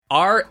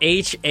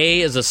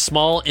RHA is a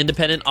small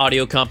independent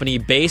audio company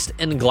based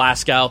in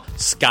Glasgow,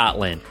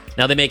 Scotland.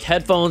 Now, they make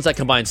headphones that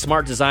combine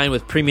smart design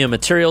with premium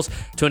materials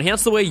to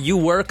enhance the way you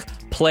work,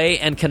 play,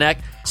 and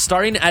connect,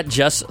 starting at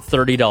just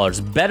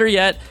 $30. Better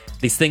yet,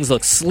 these things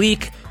look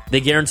sleek.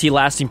 They guarantee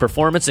lasting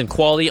performance and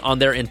quality on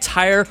their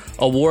entire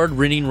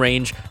award-winning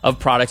range of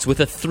products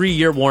with a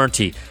 3-year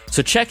warranty.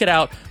 So check it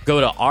out.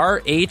 Go to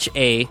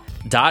rha.co.uk/byte.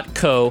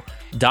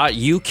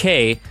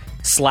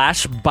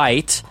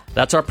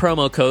 That's our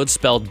promo code,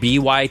 spelled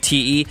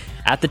BYTE.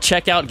 At the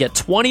checkout, get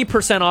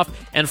 20% off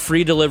and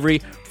free delivery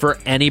for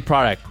any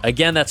product.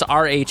 Again, that's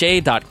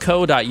rha.co.uk/byte.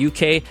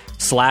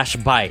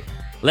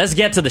 Let's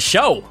get to the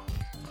show.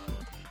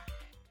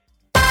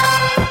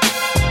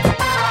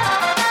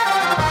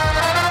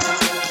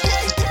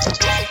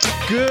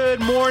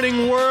 Good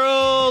morning,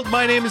 world.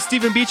 My name is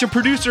Stephen Beacham,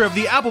 producer of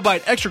the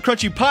Byte Extra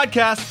Crunchy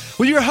Podcast,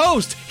 with your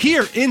host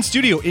here in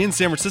studio in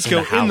San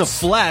Francisco, in the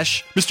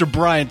flesh, Mr.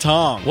 Brian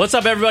Tong. What's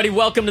up, everybody?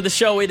 Welcome to the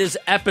show. It is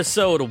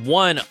episode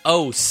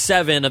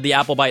 107 of the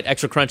Byte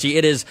Extra Crunchy.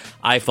 It is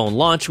iPhone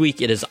launch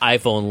week. It is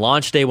iPhone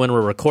launch day when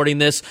we're recording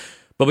this.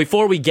 But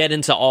before we get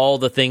into all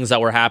the things that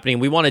were happening,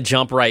 we want to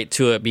jump right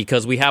to it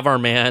because we have our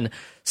man,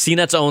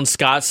 CNET's own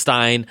Scott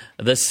Stein,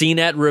 the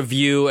CNET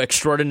review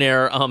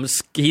extraordinaire.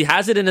 He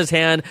has it in his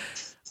hand.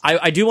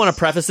 I do want to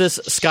preface this.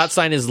 Scott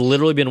Stein has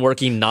literally been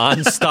working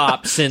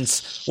nonstop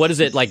since, what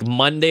is it, like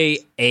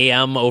Monday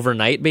AM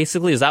overnight,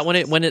 basically? Is that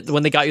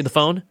when they got you the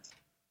phone?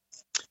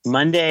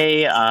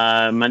 Monday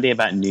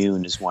about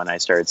noon is when I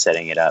started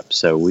setting it up.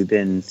 So we've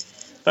been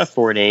about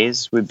 4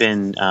 days. We've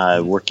been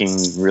working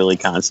really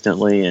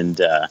constantly,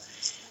 and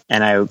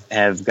I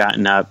have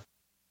gotten up.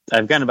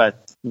 I've gotten about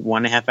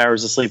 1.5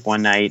 hours of sleep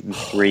one night and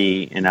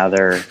 3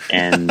 another,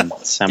 and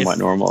somewhat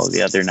normal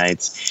the other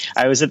nights.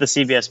 I was at the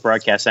CBS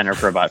Broadcast Center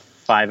for about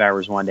 5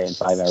 hours one day and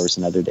 5 hours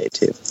another day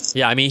too.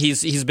 Yeah, I mean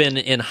he's been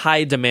in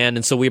high demand,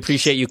 and so we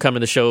appreciate you coming to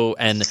the show,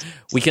 and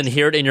we can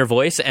hear it in your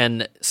voice.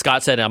 And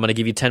Scott said, "I'm going to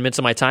give you 10 minutes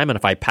of my time, and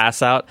if I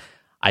pass out,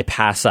 I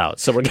pass out."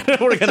 So we're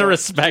gonna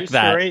respect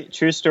that.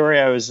 True story.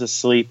 I was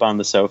asleep on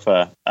the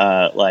sofa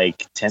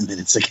like 10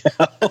 minutes ago,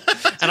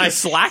 and I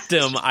slacked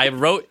him. I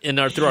wrote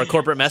through our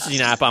corporate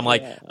messaging app. I'm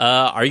like,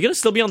 "Are you gonna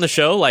still be on the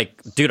show?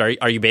 Like, dude,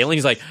 are you bailing?"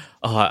 He's like,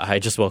 "Oh, I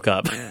just woke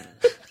up."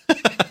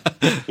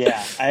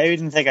 Yeah, I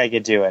didn't think I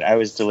could do it. I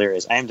was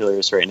delirious. I am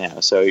delirious right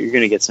now. So you're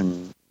gonna get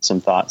some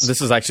thoughts.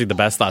 This is actually the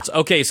best thoughts.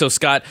 Okay, so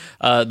Scott,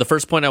 the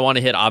first point I want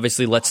to hit,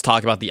 obviously, let's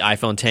talk about the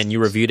iPhone 10. You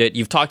reviewed it.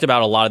 You've talked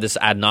about a lot of this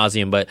ad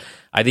nauseum, but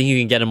I think you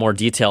can get in more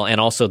detail. And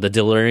also, the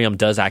delirium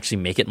does actually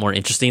make it more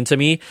interesting to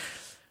me.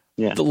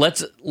 Yeah.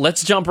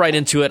 Let's jump right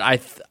into it.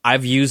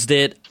 I've used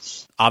it.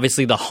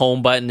 Obviously, the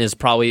home button it's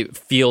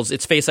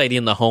Face ID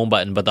in the home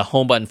button, but the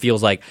home button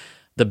feels like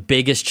the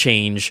biggest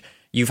change.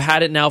 You've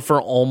had it now for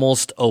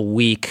almost a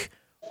week.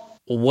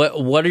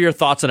 What are your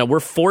thoughts on it?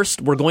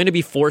 We're going to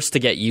be forced to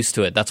get used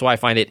to it. That's why I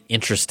find it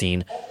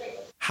interesting.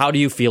 How do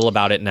you feel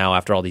about it now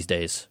after all these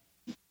days?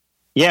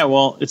 Yeah,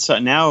 well, it's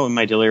now in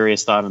my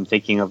delirious thought, I'm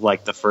thinking of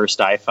like the first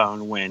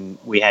iPhone when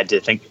we had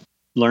to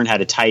learn how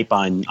to type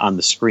on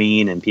the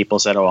screen, and people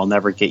said, "Oh, I'll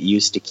never get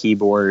used to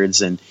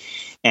keyboards," and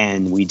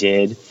we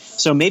did.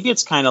 So maybe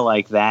it's kind of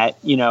like that.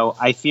 You know,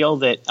 I feel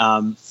that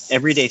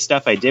everyday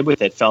stuff I did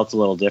with it felt a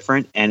little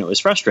different, and it was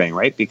frustrating,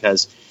 right?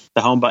 Because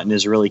the home button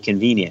is really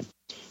convenient.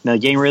 Now,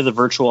 getting rid of the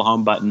virtual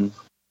home button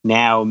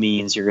now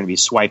means you're going to be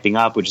swiping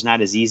up, which is not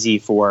as easy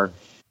for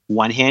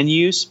one-hand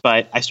use,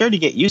 but I started to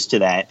get used to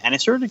that, and I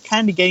started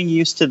kind of getting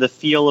used to the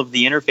feel of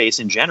the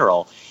interface in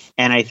general,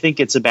 and I think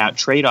it's about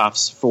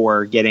trade-offs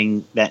for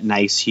getting that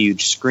nice,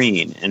 huge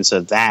screen, and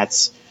so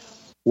that's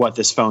what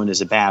this phone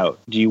is about.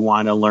 Do you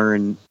want to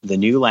learn the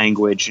new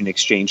language in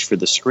exchange for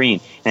the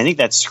screen? And I think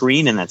that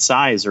screen and that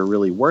size are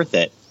really worth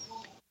it.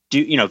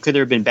 Could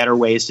there have been better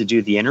ways to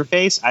do the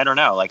interface? I don't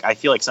know. Like, I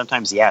feel like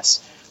sometimes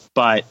yes,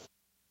 but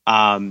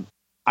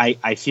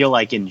I feel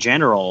like in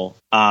general,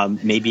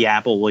 maybe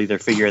Apple will either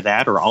figure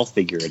that or I'll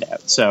figure it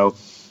out. So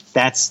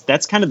that's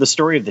kind of the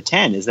story of the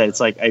 10, is that it's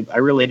like I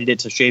related it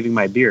to shaving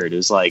my beard. It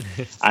was like,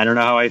 I don't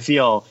know how I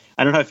feel.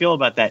 I don't know how I feel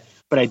about that.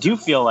 But I do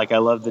feel like I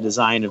love the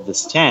design of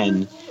this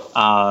 10.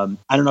 I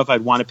don't know if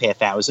I'd want to pay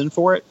 $1,000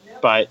 for it,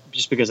 but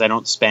just because I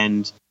don't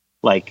spend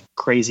like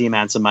crazy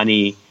amounts of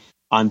money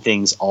on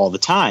things all the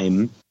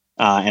time,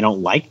 I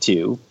don't like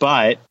to.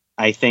 But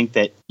I think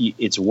that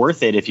it's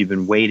worth it if you've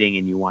been waiting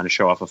and you want to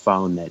show off a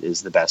phone that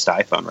is the best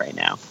iPhone right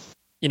now.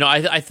 You know,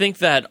 I think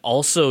that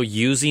also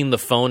using the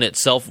phone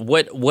itself,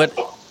 what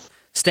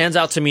stands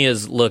out to me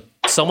is, look,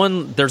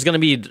 there's going to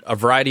be a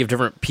variety of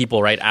different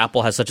people, right?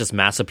 Apple has such a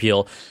mass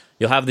appeal.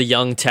 You'll have the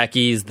young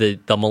techies, the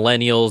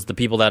millennials, the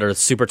people that are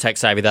super tech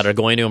savvy that are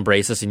going to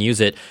embrace this and use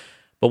it.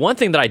 But one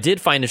thing that I did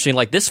find interesting,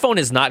 like, this phone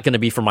is not going to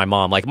be for my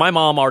mom. Like, my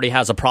mom already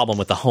has a problem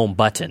with the home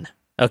button.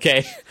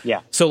 Okay. Yeah.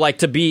 So like,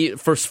 to be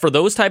for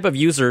those type of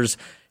users,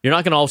 you're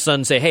not going to all of a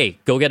sudden say, "Hey,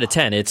 go get a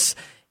 10."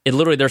 it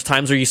literally, there's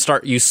times where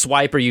you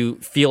swipe or you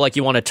feel like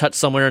you want to touch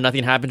somewhere and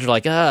nothing happens. You're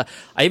like, I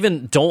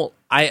even don't.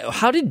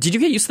 Did you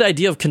get used to the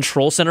idea of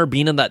Control Center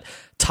being in that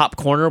top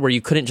corner where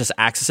you couldn't just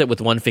access it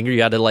with one finger?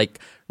 You had to like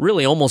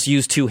really almost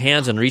use two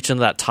hands and reach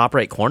into that top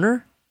right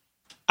corner.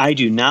 I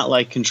do not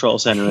like Control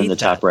Center in the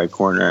top right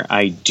corner.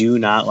 I do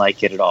not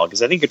like it at all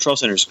because I think Control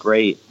Center is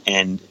great,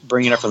 and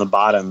bringing it up from the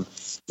bottom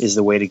is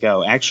the way to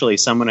go. Actually,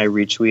 someone I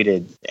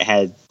retweeted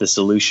had the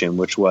solution,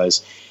 which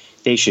was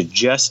they should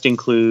just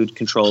include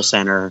Control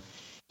Center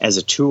as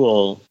a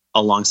tool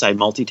alongside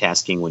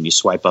multitasking when you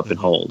swipe up and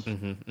hold,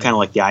 kind of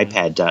like the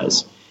iPad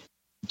does.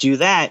 Do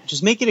that,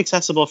 just make it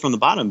accessible from the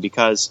bottom,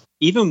 because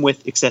even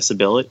with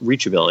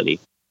reachability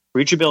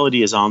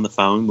is on the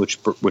phone,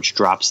 which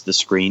drops the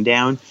screen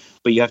down,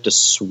 but you have to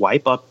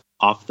swipe up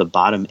off the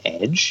bottom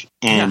edge,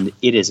 and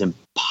it is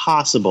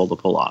impossible to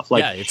pull off.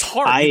 Like, it's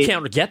hard. You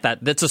can't get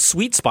that. That's a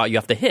sweet spot you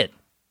have to hit.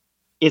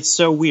 It's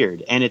so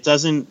weird, and it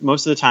doesn't.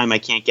 Most of the time, I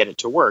can't get it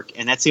to work,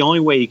 and that's the only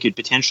way you could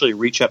potentially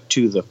reach up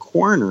to the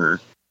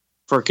corner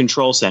for a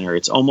Control Center.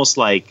 It's almost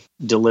like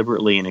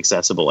deliberately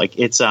inaccessible. Like,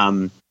 it's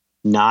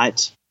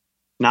not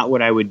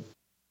what I would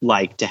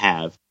like to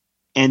have.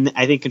 And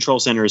I think Control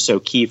Center is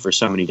so key for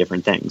so many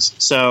different things.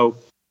 So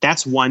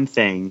that's one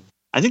thing.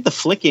 I think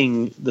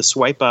the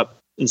swipe up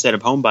instead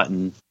of home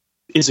button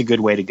is a good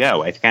way to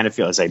go. I kind of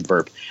feel as I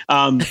burp.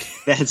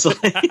 That's like,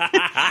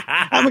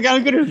 I'm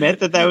going to admit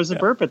that was a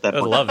burp at that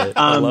point.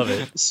 I love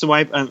it.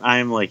 Swipe.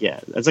 I'm like,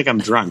 it's like I'm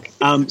drunk.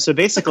 So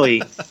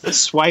basically,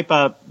 swipe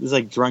up is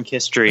like drunk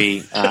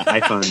history.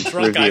 iPhone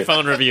drunk review.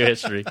 iPhone review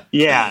history.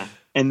 Yeah,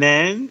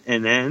 then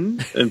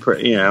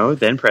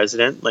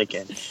President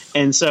Lincoln,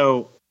 and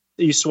so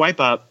you swipe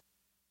up,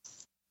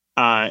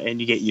 and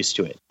you get used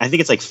to it. I think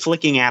it's like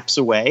flicking apps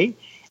away.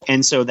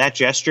 And so that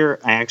gesture,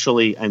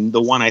 and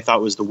the one I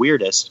thought was the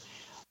weirdest,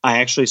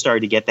 I actually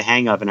started to get the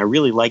hang of, and I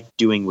really like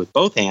doing with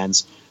both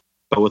hands,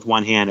 but with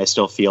one hand, I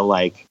still feel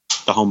like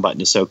the home button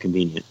is so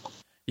convenient.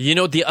 You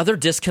know, the other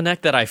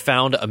disconnect that I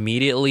found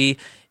immediately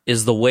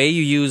is the way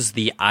you use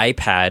the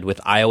iPad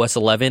with iOS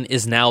 11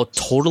 is now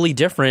totally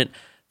different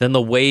than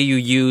the way you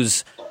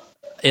use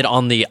it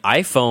on the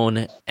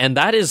iPhone, and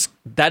that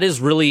is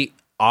really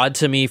odd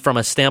to me from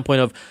a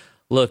standpoint of,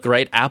 look,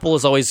 right, Apple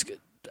is always...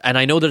 And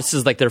I know this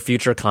is like their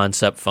future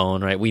concept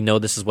phone, right? We know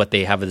this is what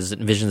they have as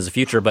envisioned as the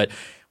future. But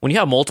when you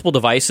have multiple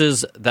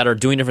devices that are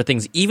doing different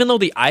things, even though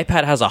the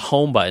iPad has a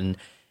home button,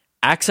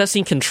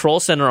 accessing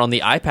Control Center on the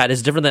iPad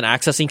is different than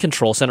accessing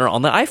Control Center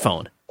on the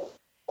iPhone.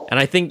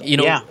 And I think,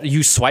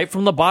 you swipe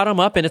from the bottom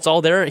up and it's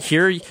all there.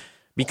 Here,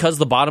 because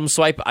the bottom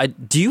swipe,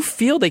 do you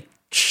feel they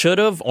should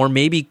have, or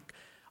maybe,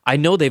 I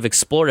know they've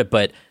explored it,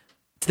 but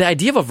the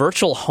idea of a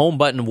virtual home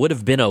button would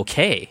have been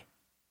okay.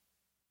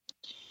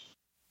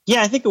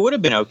 Yeah, I think it would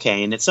have been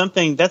okay. And it's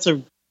something that's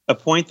a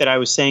point that I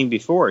was saying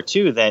before,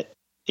 too, that,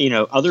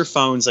 other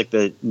phones like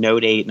the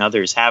Note 8 and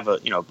others have a,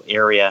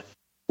 area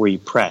where you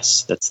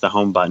press. That's the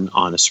home button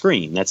on a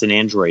screen. That's an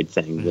Android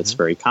thing that's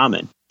very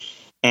common.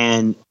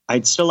 And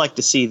I'd still like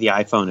to see the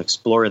iPhone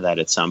explore that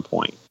at some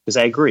point, because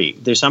I agree.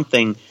 There's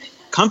something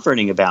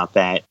comforting about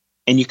that.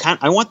 And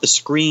I want the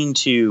screen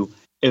to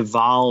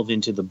evolve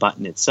into the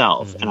button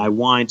itself. And I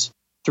want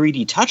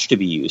 3D touch to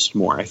be used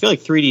more. I feel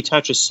like 3D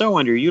touch is so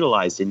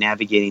underutilized in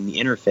navigating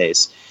the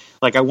interface.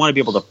 Like, I want to be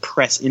able to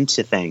press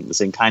into things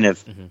and kind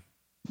of,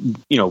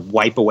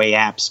 wipe away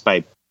apps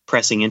by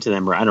pressing into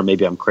them. Or I don't know,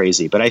 maybe I'm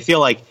crazy, but I feel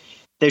like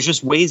there's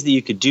just ways that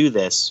you could do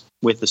this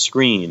with the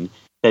screen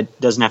that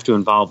doesn't have to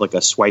involve like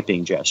a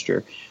swiping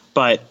gesture.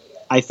 But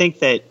I think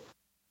that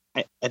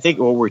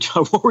what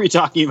were you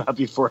talking about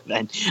before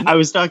then? I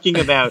was talking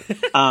about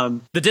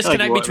the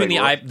disconnect between the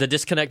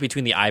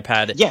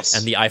iPad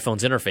and the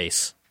iPhone's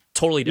interface.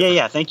 Totally different.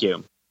 Yeah, thank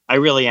you. I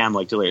really am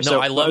like delirious.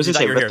 No, I love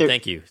that you're here.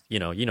 Thank you.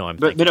 I'm.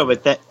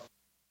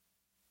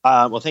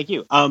 Well, thank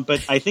you.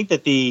 But I think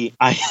that this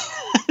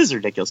is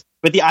ridiculous.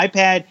 But the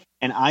iPad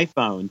and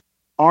iPhone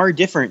are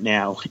different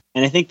now,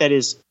 and I think that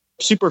is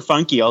super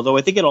funky. Although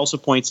I think it also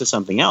points to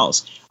something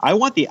else. I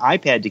want the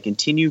iPad to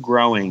continue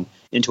growing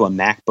into a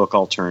MacBook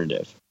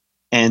alternative.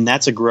 And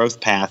that's a growth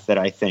path that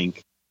I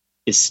think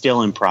is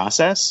still in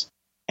process.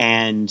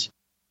 And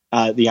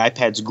the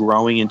iPad's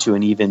growing into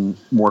an even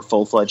more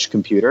full-fledged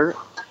computer.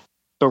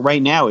 But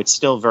right now, it's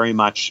still very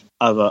much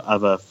of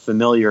a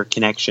familiar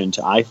connection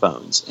to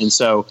iPhones. And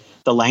so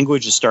the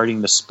language is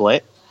starting to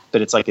split,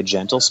 but it's like a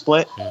gentle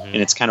split, and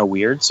it's kind of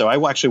weird. So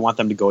I actually want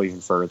them to go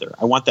even further.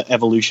 I want the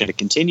evolution to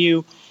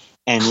continue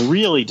and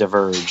really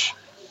diverge.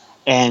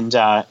 And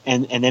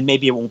then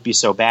maybe it won't be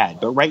so bad.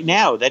 But right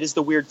now, that is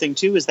the weird thing,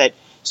 too, is that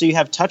so you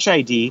have Touch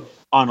ID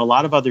on a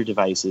lot of other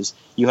devices.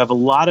 You have a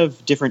lot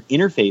of different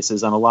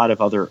interfaces on a lot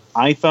of other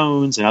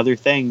iPhones and other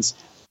things.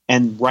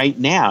 And right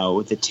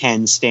now, the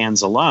 10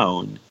 stands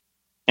alone.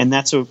 And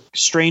that's a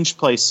strange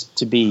place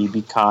to be,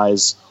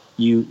 because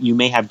you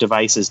may have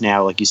devices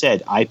now, like you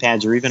said,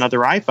 iPads or even other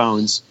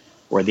iPhones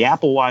or the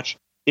Apple Watch.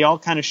 They all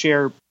kind of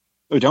share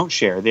or don't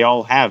share. They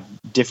all have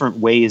different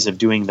ways of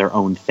doing their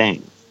own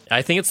thing.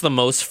 I think it's the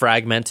most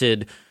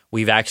fragmented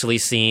we've actually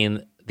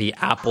seen the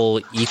Apple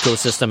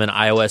ecosystem and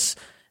iOS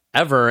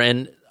ever.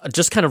 And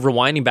just kind of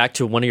rewinding back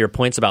to one of your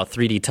points about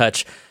 3D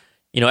Touch,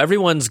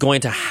 everyone's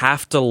going to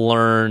have to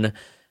learn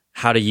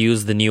how to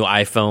use the new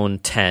iPhone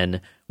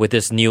 10 with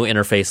this new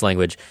interface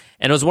language.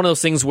 And it was one of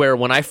those things where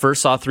when I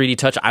first saw 3D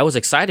Touch, I was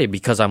excited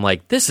because I'm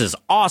like, this is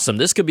awesome.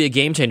 This could be a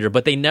game changer.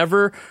 But they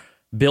never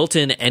built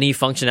in any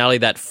functionality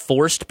that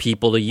forced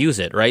people to use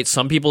it, right?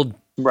 Some people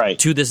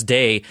to this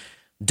day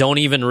don't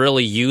even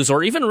really use,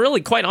 or even really,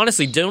 quite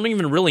honestly, don't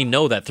even really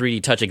know that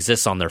 3D Touch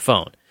exists on their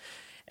phone.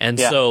 And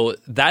so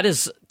that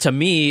is, to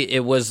me,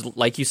 it was,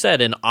 like you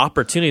said, an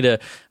opportunity to,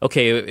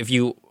 okay, if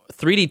you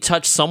 3D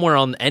Touch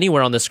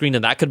anywhere on the screen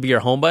and that could be your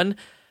home button,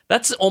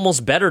 that's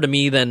almost better to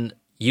me than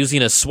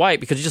using a swipe,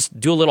 because you just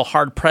do a little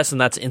hard press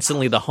and that's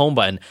instantly the home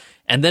button.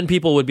 And then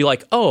people would be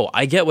like, oh,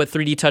 I get what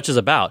 3D Touch is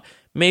about.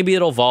 Maybe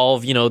it'll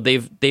evolve.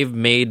 They've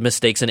made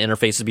mistakes in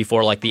interfaces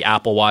before, like the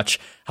Apple Watch,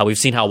 how we've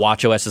seen how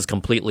watchOS has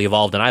completely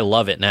evolved, and I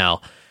love it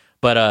now.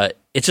 But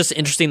it's just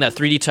interesting that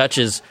 3D Touch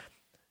is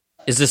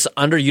this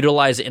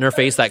underutilized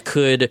interface that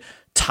could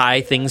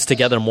tie things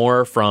together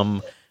more,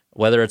 from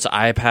whether it's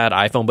iPad,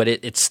 iPhone, but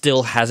it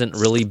still hasn't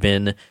really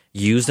been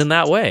used in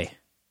that way.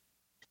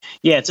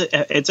 Yeah,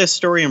 it's a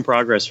story in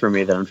progress for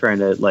me that I'm trying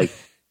to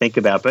think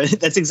about, but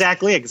that's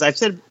exactly it. Because I've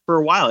said for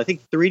a while, I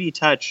think 3D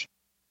Touch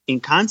in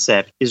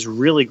concept is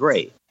really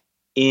great.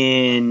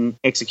 In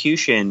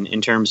execution,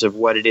 in terms of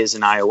what it is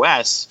in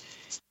iOS,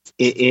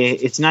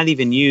 it's not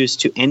even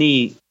used to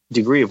any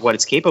degree of what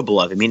it's capable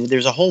of. I mean,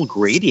 there's a whole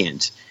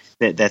gradient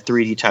that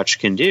 3D Touch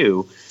can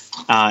do,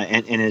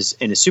 and is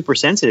super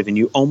sensitive, and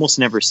you almost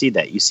never see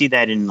that. You see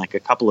that in like a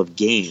couple of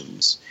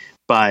games,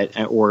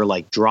 or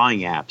like drawing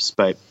apps,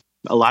 but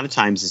a lot of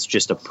times it's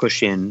just a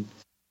push in,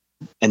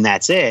 and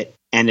that's it.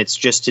 And it's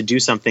just to do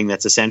something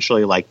that's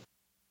essentially like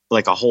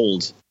a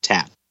hold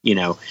tap,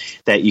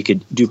 that you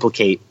could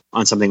duplicate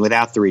on something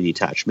without 3D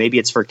Touch. Maybe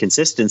it's for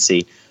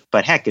consistency,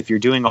 but heck, if you're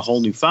doing a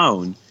whole new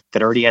phone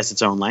that already has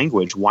its own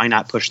language, why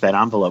not push that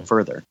envelope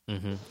further?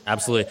 Mm-hmm.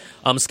 Absolutely.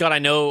 Scott, I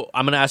know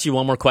I'm going to ask you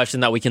one more question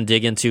that we can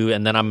dig into,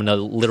 and then I'm going to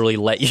literally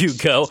let you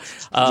go.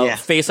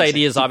 Face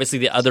ID is obviously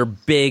the other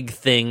big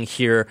thing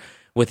here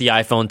with the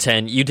iPhone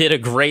 10. You did a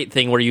great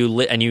thing where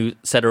and you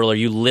said earlier,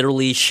 you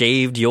literally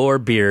shaved your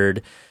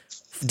beard.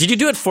 Did you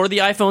do it for the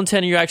iPhone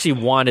 10, or you actually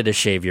wanted to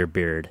shave your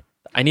beard?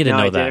 I need to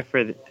know that.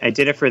 I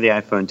did it for the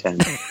iPhone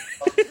 10.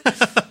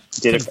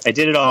 I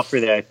did it all for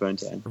the iPhone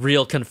 10.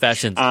 Real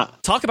confessions.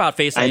 Talk about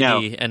Face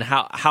ID and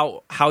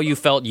how you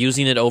felt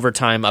using it over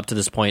time up to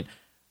this point.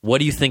 What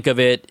do you think of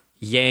it?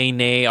 Yay,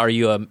 nay? Are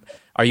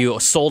you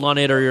sold on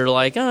it, or you're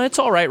like, oh, it's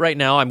all right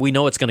now? We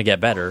know it's going to get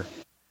better.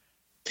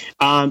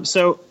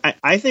 So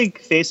I think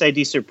Face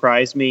ID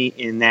surprised me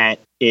in that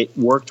it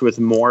worked with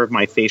more of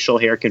my facial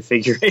hair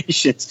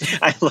configurations.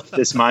 I love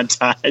this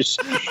montage.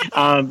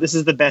 This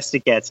is the best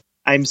it gets.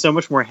 I'm so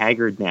much more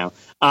haggard now.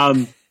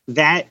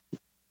 That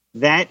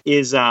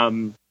is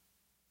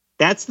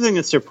that's the thing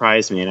that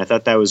surprised me, and I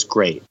thought that was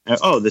great.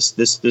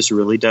 This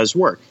really does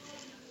work.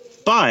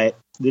 But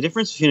the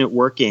difference between it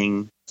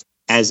working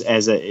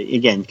as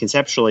again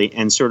conceptually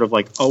and sort of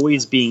like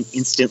always being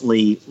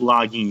instantly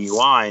logging you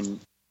on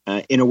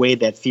in a way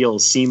that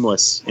feels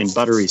seamless and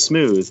buttery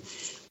smooth,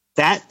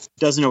 that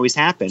doesn't always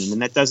happen.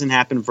 And that doesn't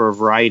happen for a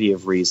variety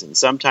of reasons.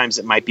 Sometimes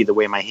it might be the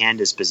way my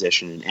hand is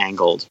positioned and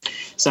angled.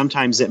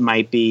 Sometimes it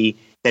might be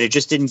that it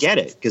just didn't get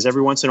it, because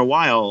every once in a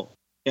while,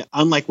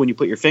 unlike when you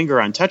put your finger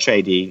on Touch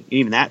ID,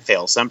 even that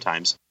fails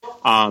sometimes.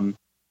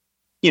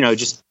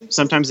 Just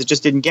sometimes it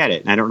just didn't get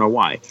it, and I don't know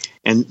why,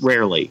 and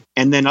rarely.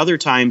 And then other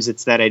times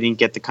it's that I didn't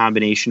get the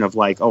combination of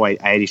like, I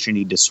actually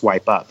need to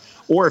swipe up.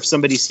 Or if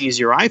somebody sees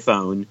your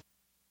iPhone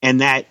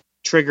and that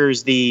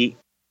triggers the,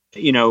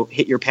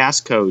 hit your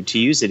passcode to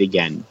use it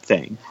again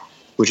thing,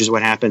 which is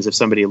what happens if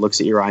somebody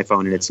looks at your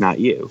iPhone and it's not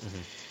you. Mm-hmm.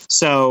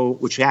 So,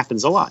 which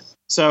happens a lot.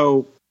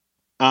 So,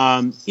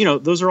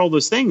 those are all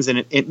those things,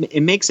 and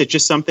it makes it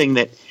just something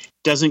that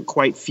doesn't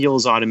quite feel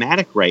as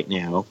automatic right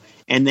now.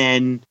 And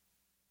then,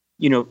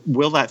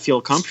 will that feel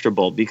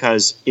comfortable?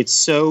 Because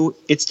it's to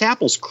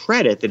Apple's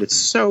credit that it's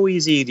so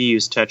easy to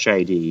use Touch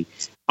ID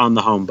on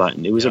the home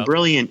button. It was a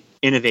brilliant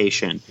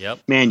innovation. Yep.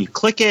 Man, you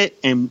click it,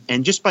 and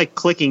just by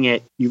clicking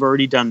it, you've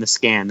already done the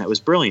scan. That was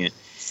brilliant.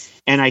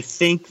 And I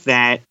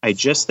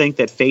just think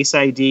that Face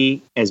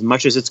ID, as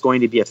much as it's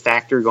going to be a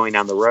factor going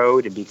down the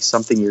road and be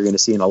something you're going to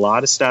see in a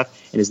lot of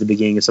stuff and is the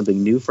beginning of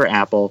something new for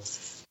Apple,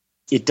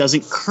 it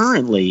doesn't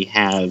currently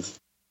have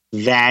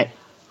that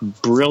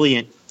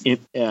brilliant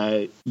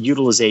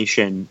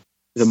utilization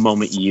the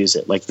moment you use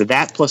it. Like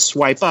that plus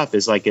swipe up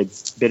is like a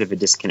bit of a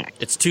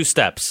disconnect. It's 2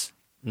 steps.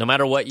 No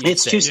matter what you say,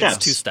 it's 2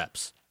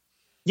 steps.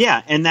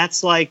 Yeah, and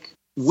that's like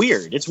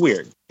weird. It's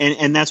weird.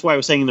 And that's why I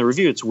was saying in the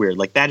review it's weird.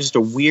 Like that is just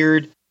a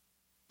weird,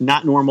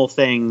 not normal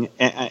thing.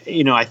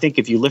 I think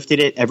if you lifted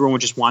it, everyone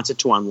just wants it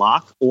to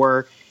unlock,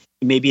 or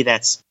maybe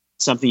that's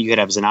something you could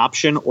have as an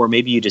option, or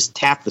maybe you just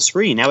tap the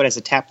screen. Now it has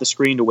to tap the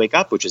screen to wake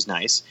up, which is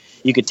nice.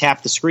 You could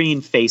tap the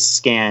screen, face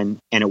scan,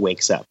 and it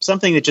wakes up.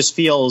 Something that just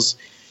feels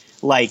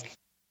like,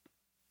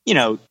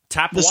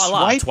 tap,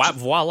 voila,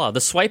 voila.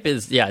 The swipe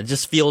is, it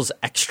just feels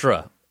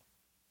extra.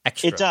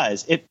 extra. It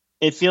does.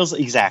 It feels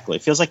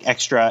like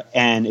extra,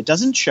 and it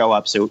doesn't show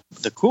up. So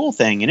the cool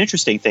thing and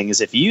interesting thing is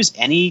if you use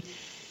any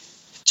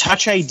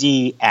Touch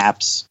ID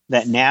apps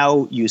that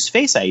now use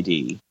Face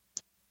ID,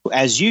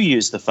 as you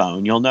use the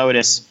phone, you'll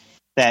notice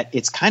that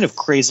it's kind of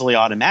crazily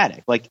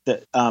automatic. Like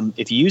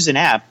if you use an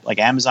app like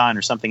Amazon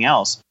or something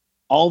else,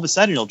 all of a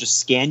sudden it'll just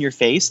scan your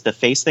face. The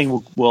face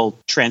thing will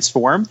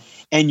transform,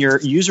 and your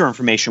user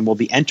information will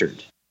be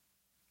entered.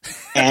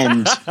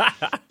 And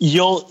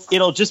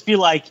it'll just be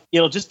like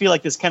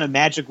this kind of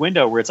magic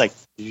window where it's like,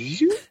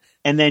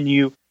 and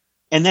then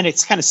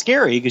it's kind of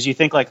scary because you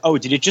think like, oh,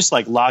 did it just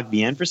like log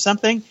me in for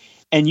something?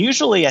 And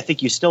usually I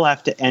think you still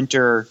have to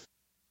enter,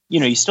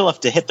 you still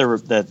have to hit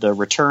the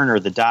return or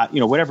the dot,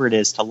 whatever it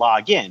is to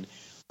log in.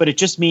 But it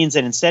just means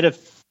that instead of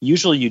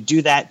usually you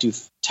do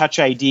Touch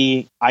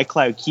ID,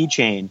 iCloud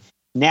keychain,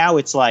 now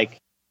it's like,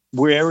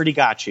 we already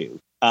got you.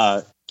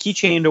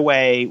 Keychained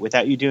away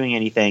without you doing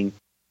anything.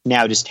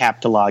 Now just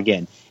tap to log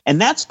in. And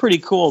that's pretty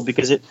cool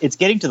because it's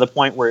getting to the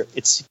point where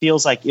it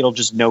feels like it'll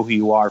just know who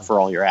you are for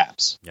all your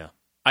apps. Yeah.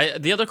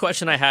 The other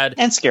question I had,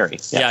 and scary,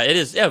 yeah, it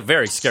is,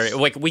 very scary.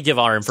 Like we give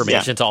our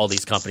information to all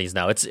these companies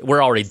now.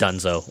 We're already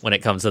donezo when it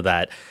comes to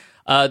that.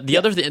 The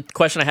other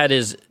question I had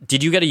is,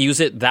 did you get to use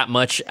it that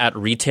much at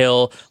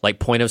retail, like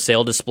point of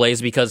sale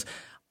displays? Because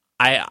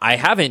I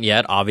haven't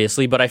yet,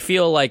 obviously, but I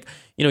feel like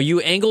you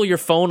angle your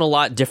phone a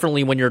lot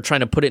differently when you're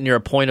trying to put it near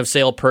a point of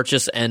sale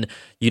purchase and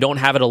you don't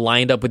have it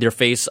aligned up with your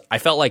face. I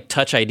felt like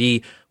Touch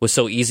ID was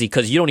so easy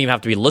because you don't even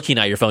have to be looking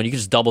at your phone. You can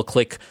just double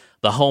click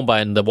the home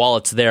button, the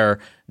wallet's there.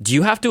 Do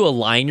you have to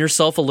align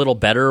yourself a little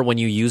better when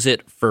you use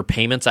it for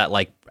payments at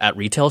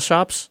retail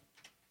shops?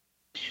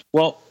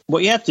 Well,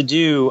 what you have to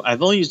do,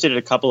 I've only used it at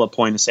a couple of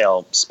point of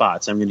sale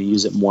spots. I'm going to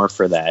use it more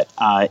for that.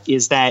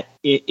 Is that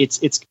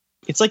it's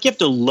like you have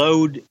to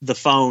load the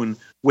phone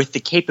with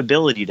the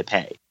capability to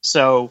pay.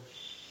 So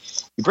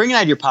you bring it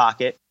out of your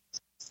pocket,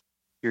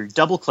 you're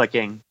double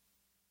clicking,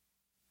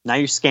 now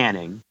you're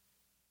scanning.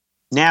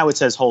 Now it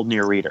says hold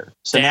near reader.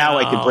 So now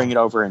I could bring it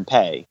over and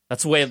pay.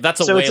 That's a way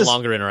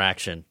longer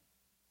interaction.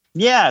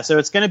 Yeah, so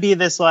it's going to be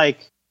this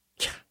like,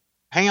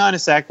 hang on a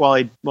sec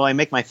while I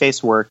make my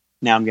face work.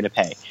 Now I'm going to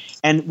pay.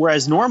 And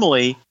whereas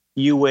normally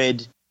you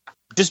would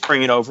just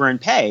bring it over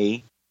and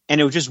pay, and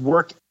it would just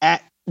work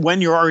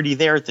when you're already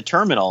there at the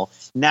terminal.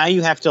 Now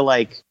you have to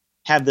like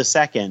have the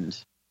second.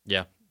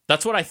 Yeah,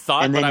 that's what I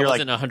thought, but I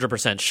wasn't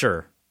 100%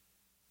 sure.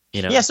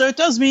 Yeah, so it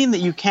does mean that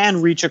you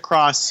can reach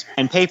across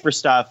and pay for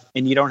stuff,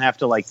 and you don't have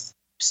to like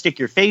stick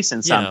your face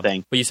in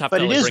something. But you just have to.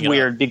 But it is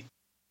weird.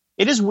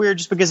 It is weird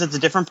just because it's a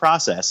different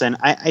process, and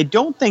I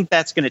don't think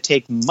that's going to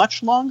take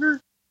much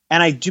longer.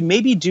 And I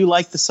do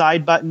like the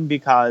side button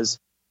because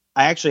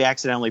I actually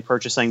accidentally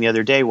purchased something the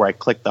other day where I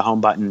clicked the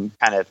home button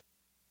kind of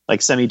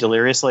like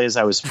semi-deliriously as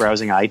I was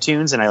browsing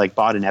iTunes, and I like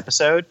bought an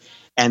episode.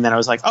 And then I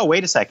was like, oh,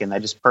 wait a second. I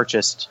just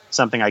purchased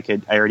something I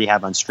already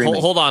have on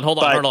streaming. Hold on.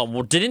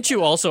 Well, didn't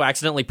you also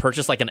accidentally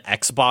purchase like an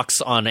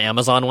Xbox on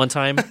Amazon one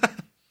time?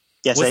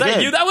 Yes, was I that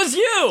did. you? That was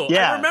you.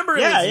 Yeah. I remember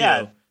it was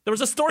you. There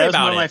was a story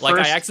about it. Like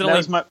I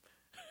accidentally...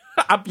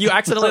 you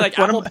accidentally like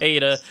Apple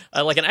paid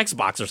like an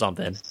Xbox or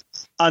something.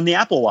 On the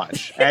Apple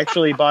Watch. I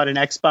actually bought an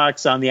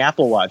Xbox on the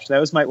Apple Watch. That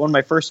was one of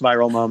my first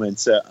viral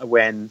moments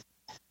when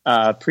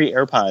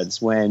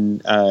pre-AirPods,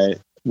 when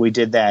we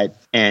did that,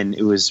 and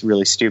it was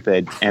really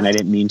stupid, and I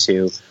didn't mean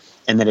to,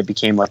 and then it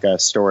became like a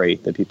story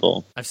that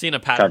people I've seen a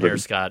pattern here,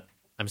 Scott.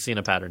 I'm seeing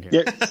a pattern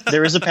here.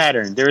 There is a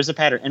pattern.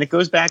 And it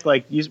goes back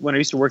like when I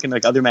used to work in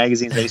like other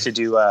magazines. I used to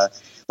do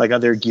like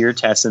other gear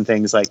tests and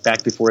things like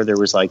back before there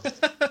was like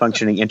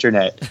functioning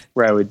internet,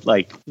 where I would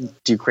like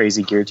do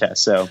crazy gear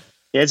tests. So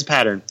yeah, it's a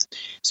pattern.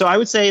 So I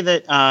would say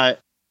that I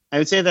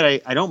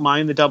don't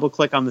mind the double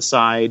click on the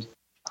side.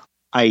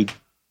 I'm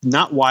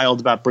not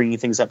wild about bringing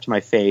things up to my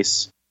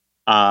face.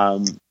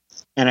 And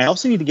I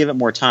also need to give it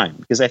more time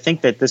because I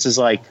think that this is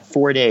like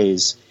 4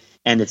 days,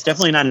 and it's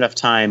definitely not enough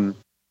time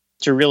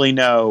to really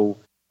know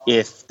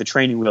if the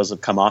training wheels have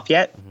come off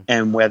yet,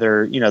 and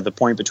whether, the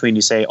point between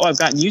you say, oh, I've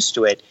gotten used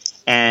to it,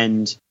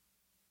 and,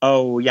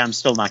 oh, yeah, I'm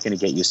still not going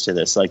to get used to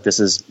this. Like, this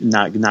is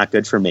not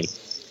good for me.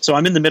 So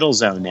I'm in the middle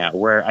zone now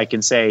where I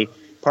can say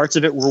parts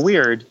of it were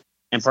weird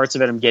and parts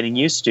of it I'm getting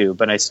used to,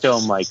 but I still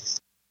am like,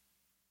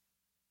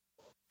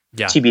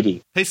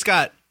 TBD. Hey,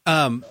 Scott,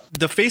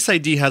 the Face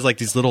ID has like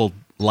these little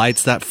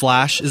lights that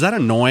flash. Is that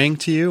annoying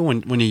to you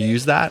when you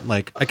use that?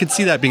 Like, I could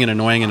see that being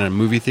annoying in a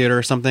movie theater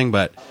or something,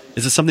 but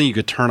is it something you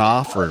could turn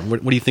off, or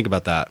what do you think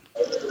about that?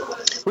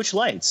 Which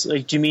lights?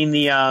 Like, do you mean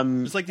the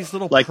There's like these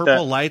little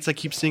purple lights I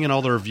keep seeing in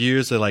all the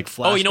reviews. They like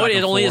flash. Oh, you know what?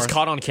 It only forth. is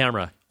caught on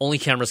camera. Only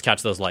cameras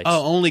catch those lights.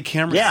 Oh, only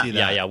cameras see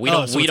that. Yeah. We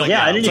don't.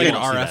 Yeah, I didn't like even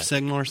an RF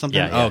signal or something.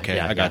 Yeah, okay,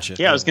 I got you.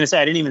 Yeah, I was going to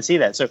say I didn't even see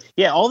that. So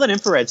yeah, all that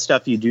infrared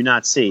stuff you do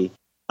not see.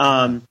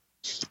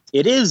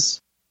 It is,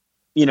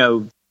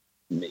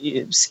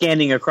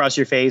 scanning across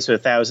your face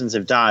with thousands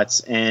of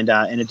dots, and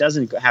it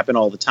doesn't happen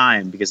all the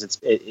time because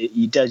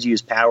it does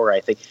use power.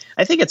 I think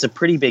it's a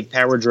pretty big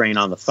power drain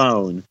on the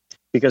phone,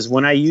 because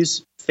when I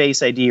use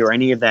Face ID or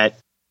any of that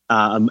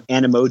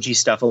Animoji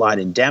stuff a lot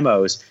in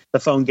demos, the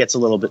phone gets a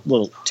little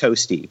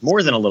toasty,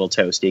 more than a little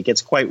toasty. It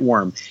gets quite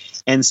warm.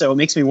 And so it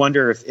makes me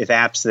wonder if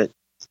apps that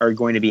are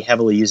going to be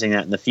heavily using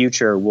that in the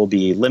future will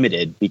be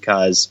limited,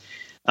 because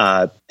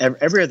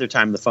every other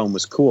time the phone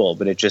was cool,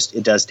 but it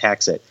does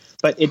tax it.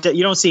 But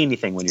you don't see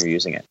anything when you're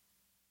using it.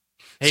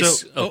 Hey,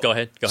 go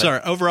ahead.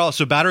 Sorry. Overall,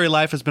 so battery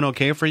life has been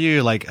okay for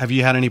you? Like, have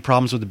you had any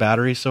problems with the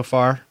battery so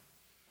far?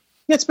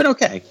 Yeah, it's been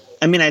okay.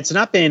 I mean, it's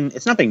not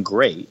been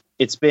great.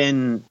 It's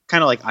been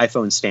kind of like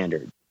iPhone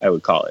standard, I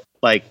would call it.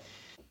 Like,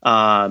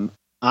 I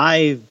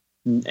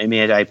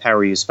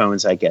power use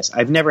phones, I guess.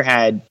 I've never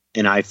had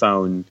an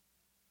iPhone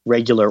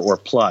regular or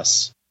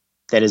plus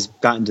that has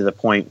gotten to the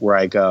point where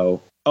I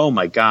go, oh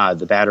my God,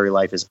 the battery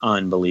life is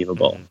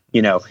unbelievable.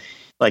 Mm-hmm.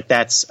 Like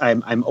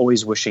I'm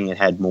always wishing it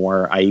had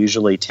more. I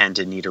usually tend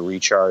to need a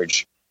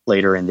recharge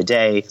later in the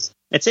day.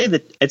 I'd say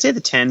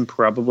the 10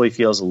 probably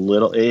feels a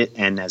little,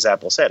 and as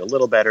Apple said, a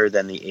little better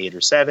than the 8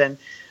 or 7.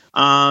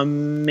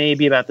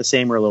 Maybe about the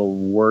same or a little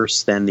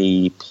worse than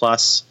the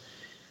Plus,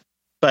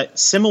 but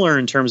similar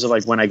in terms of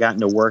like when I got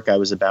into work, I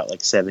was about like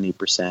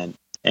 70%,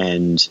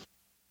 and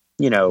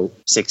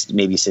 60,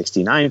 maybe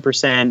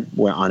 69%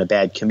 on a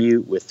bad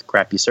commute with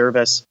crappy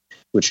service,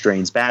 which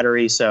drains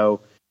battery.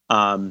 So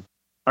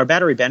our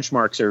battery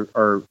benchmarks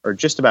are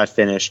just about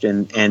finished,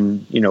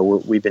 and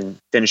we've been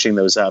finishing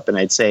those up, and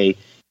I'd say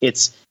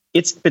it's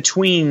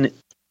between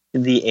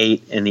the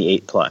 8 and the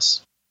 8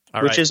 Plus,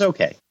 which is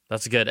okay.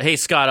 That's good. Hey,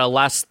 Scott,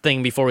 last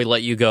thing before we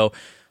let you go.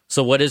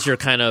 So what is your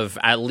kind of,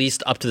 at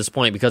least up to this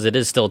point, because it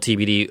is still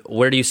TBD,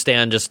 where do you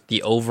stand, just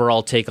the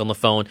overall take on the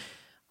phone?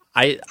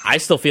 I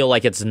still feel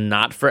like it's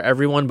not for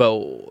everyone, but,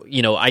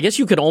 I guess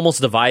you could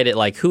almost divide it,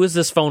 like, who is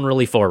this phone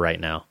really for right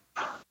now?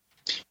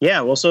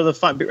 Yeah, well, so the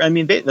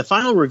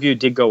final review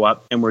did go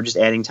up, and we're just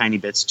adding tiny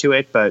bits to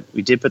it, but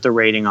we did put the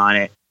rating on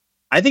it.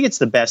 I think it's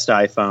the best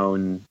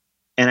iPhone,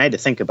 and I had to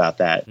think about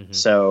that. Mm-hmm.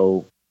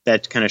 So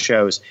that kind of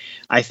shows.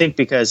 I think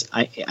because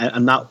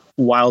I'm not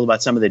wild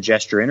about some of the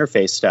gesture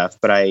interface stuff,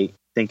 but I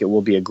think it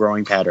will be a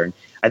growing pattern.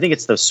 I think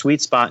it's the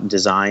sweet spot in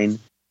design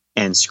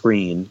and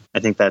screen.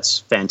 I think that's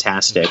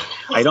fantastic.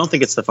 I don't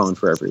think it's the phone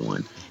for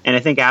everyone. And I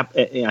think back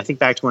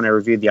to when I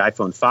reviewed the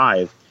iPhone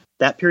 5,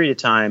 that period of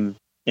time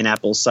in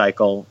Apple's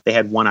cycle, they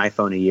had one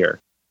iPhone a year,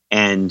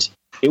 and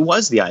it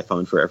was the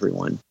iPhone for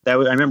everyone. I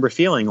remember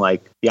feeling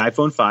like the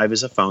iPhone 5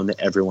 is a phone that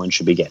everyone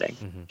should be getting.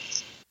 Mm-hmm.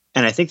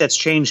 And I think that's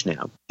changed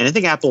now. And I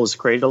think Apple has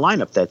created a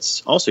lineup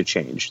that's also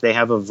changed. They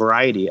have a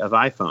variety of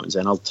iPhones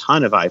and a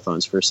ton of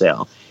iPhones for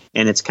sale.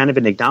 And it's kind of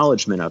an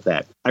acknowledgement of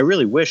that. I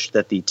really wish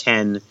that the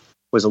 10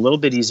 was a little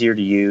bit easier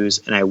to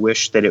use, and I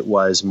wish that it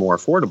was more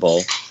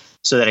affordable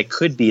so that it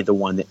could be the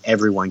one that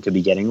everyone could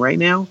be getting right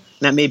now.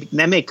 And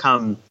that may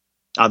come,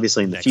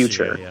 obviously, in the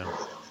future. Year,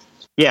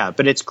 yeah,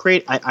 but it's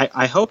great.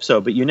 I hope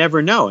so, but you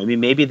never know. I mean,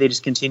 maybe they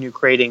just continue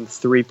creating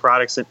 3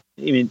 products.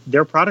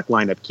 Their product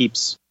lineup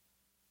keeps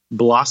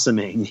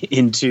blossoming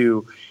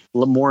into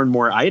more and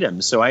more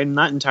items. So I'm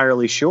not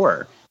entirely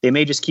sure. They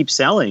may just keep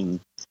selling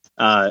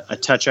a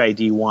Touch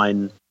ID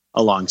one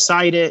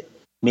alongside it.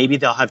 Maybe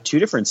they'll have 2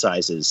 different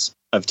sizes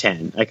of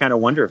 10. I kind of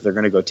wonder if they're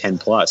going to go 10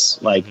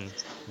 plus. Like,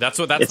 that's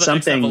the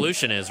next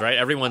evolution is, right?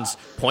 Everyone's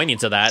pointing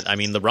to that. I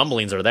mean, the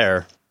rumblings are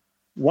there.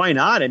 Why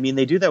not? I mean,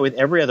 they do that with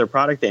every other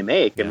product they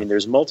make. Yeah. I mean,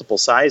 there's multiple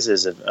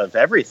sizes of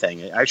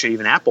everything, actually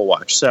even Apple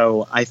Watch.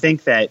 So I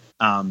think that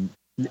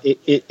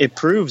it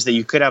proves that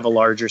you could have a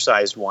larger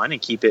sized one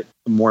and keep it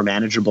more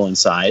manageable in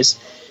size.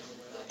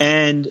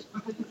 And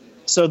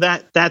so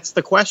that's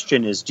the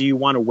question is, do you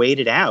want to wait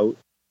it out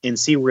and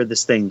see where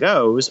this thing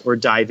goes, or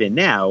dive in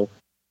now?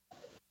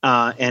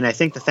 And I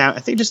think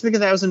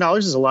 $1,000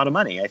 is a lot of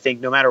money. I think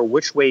no matter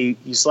which way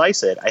you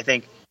slice it, I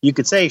think you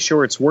could say,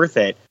 sure, it's worth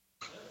it.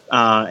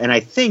 And I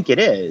think it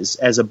is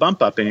as a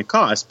bump up in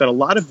cost, but a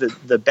lot of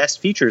the best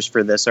features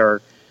for this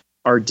are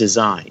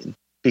design,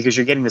 because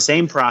you're getting the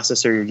same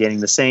processor, you're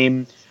getting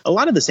a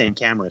lot of the same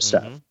camera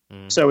stuff. Mm-hmm.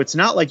 Mm-hmm. So it's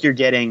not like you're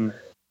getting,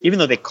 even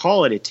though they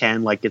call it a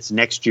 10, like it's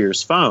next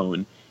year's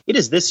phone, it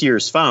is this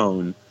year's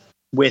phone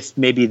with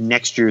maybe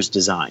next year's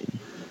design.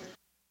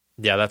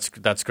 Yeah,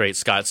 that's great,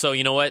 Scott. So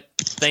you know what?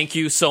 Thank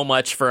you so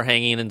much for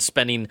hanging and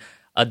spending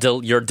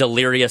your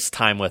delirious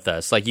time with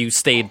us. Like, you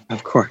stayed,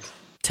 of course,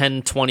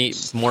 10, 20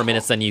 more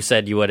minutes than you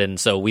said you would. And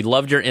so we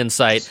loved your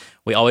insight.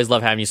 We always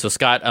love having you. So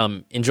Scott,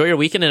 enjoy your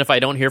weekend. And if I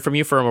don't hear from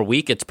you for a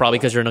week, it's probably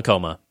because you're in a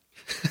coma.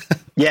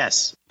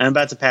 Yes, I'm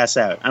about to pass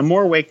out. I'm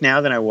more awake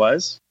now than I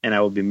was, and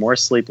I will be more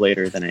asleep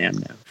later than I am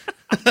now.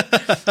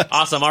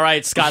 Awesome. All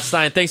right, Scott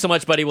Stein, thanks so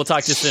much, buddy. We'll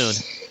talk to you soon.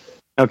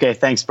 Okay,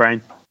 thanks,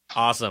 Brian.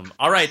 Awesome.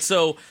 All right,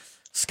 so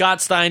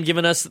Scott Stein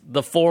giving us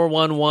the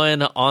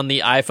 411 on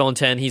the iPhone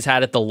 10. He's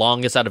had it the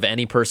longest out of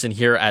any person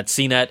here at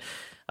CNET.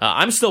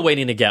 I'm still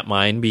waiting to get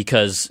mine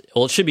because,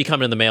 well, it should be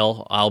coming in the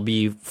mail. I'll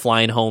be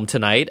flying home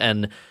tonight,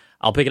 and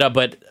I'll pick it up.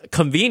 But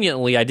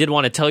conveniently, I did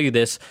want to tell you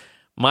this.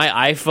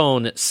 My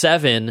iPhone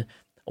 7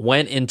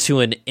 went into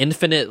an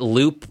infinite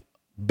loop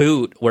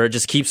boot where it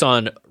just keeps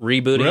on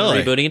rebooting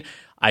and rebooting.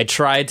 I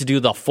tried to do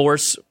the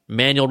force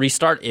manual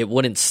restart. It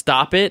wouldn't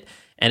stop it.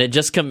 and it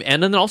just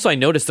and then also I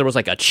noticed there was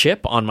like a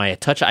chip on my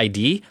Touch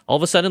ID all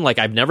of a sudden. Like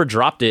I've never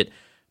dropped it,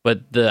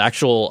 but the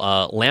actual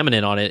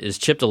laminate on it is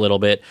chipped a little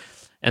bit.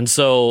 And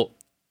so,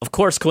 of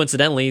course,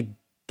 coincidentally,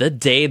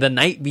 the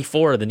night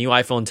before the new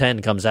iPhone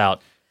 10 comes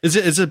out. Is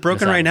it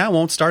broken right now? It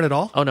won't start at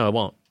all? Oh, no, it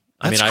won't.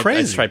 That's crazy.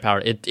 I just tried power.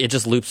 It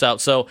just loops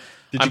out. So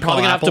I'm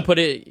probably going to have to put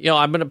it,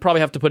 I'm going to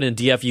probably have to put it in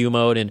DFU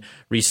mode and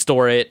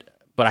restore it,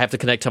 but I have to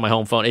connect to my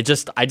home phone. I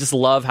just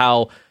love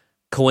how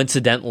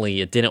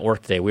coincidentally it didn't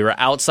work today. We were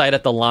outside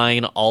at the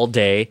line all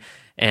day,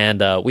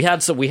 and we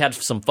had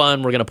some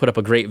fun. We're going to put up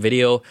a great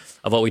video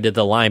of what we did at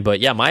the line. But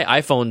yeah, my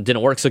iPhone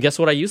didn't work. So guess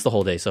what I used the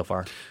whole day so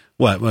far?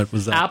 What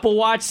was that? Apple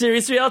Watch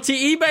Series 3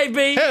 LTE,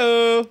 baby.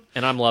 Hey-o.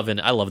 And I love this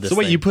So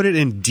wait, thing. you put it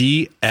in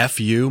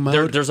DFU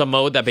mode? There's a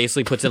mode that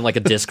basically puts in like a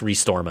disk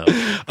restore mode.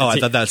 Oh, I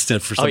thought that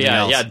stood for something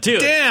else. Yeah,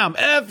 dude. Damn,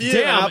 F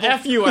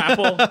you,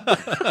 Apple.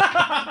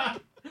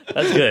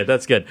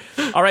 That's good.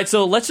 All right,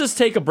 so let's just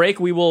take a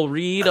break. We will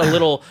read a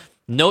little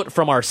note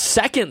from our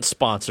second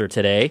sponsor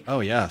today.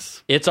 Oh,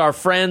 yes. It's our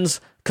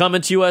friends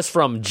coming to us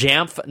from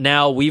Jamf.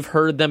 Now, we've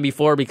heard them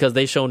before because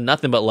they show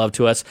nothing but love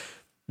to us.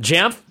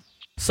 Jamf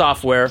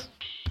software,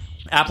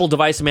 Apple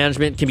device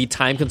management can be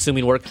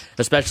time-consuming work,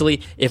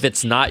 especially if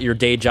it's not your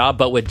day job.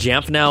 But with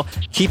Jamf Now,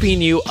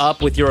 keeping you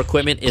up with your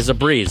equipment is a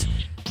breeze.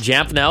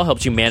 Jamf Now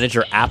helps you manage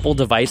your Apple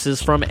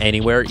devices from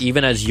anywhere.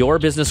 Even as your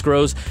business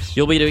grows,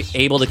 you'll be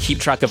able to keep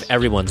track of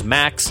everyone's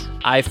Macs,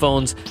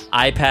 iPhones,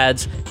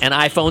 iPads, and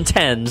iPhone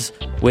 10s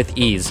with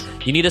ease.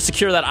 You need to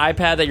secure that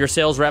iPad that your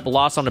sales rep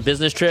lost on a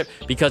business trip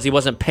because he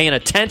wasn't paying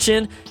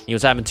attention. He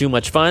was having too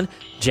much fun.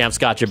 Jamf's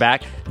got your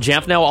back.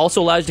 Jamf Now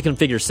also allows you to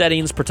configure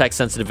settings, protect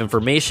sensitive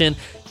information,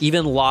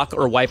 even lock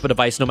or wipe a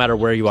device no matter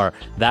where you are.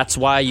 That's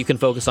why you can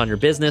focus on your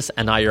business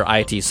and not your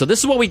IT. So this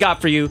is what we got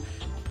for you.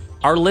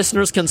 Our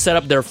listeners can set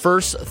up their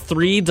first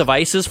 3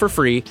 devices for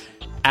free,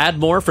 add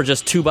more for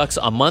just $2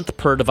 a month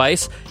per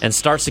device, and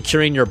start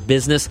securing your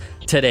business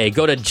today.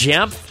 Go to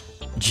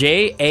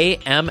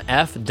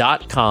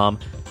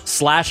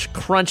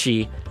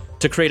jamf.com/crunchy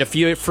to create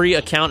a free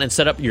account and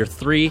set up your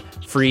 3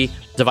 free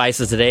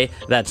devices today.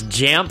 That's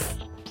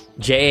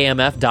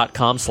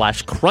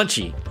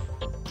jamf.com/crunchy.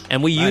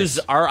 And we use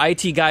our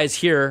IT guys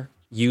here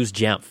use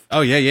Jamf.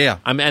 Oh, yeah.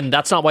 And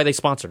that's not why they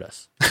sponsored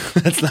us.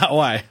 That's not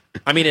why.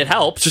 I mean, it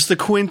helps. Just a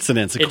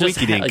coincidence, a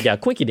quinky-dink. Yeah,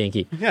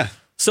 quinky-dinky. Yeah.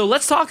 So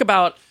let's talk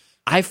about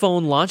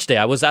iPhone launch day.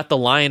 I was at the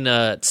line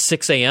at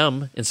 6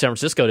 a.m. in San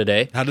Francisco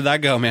today. How did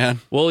that go,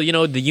 man? Well,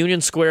 the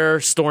Union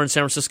Square store in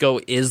San Francisco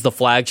is the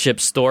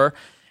flagship store.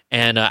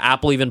 And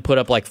Apple even put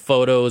up like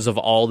photos of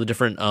all the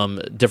different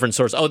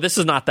stores. Oh, this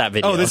is not that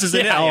video. Oh, this is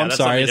it. Yeah, I'm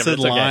sorry. It said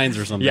lines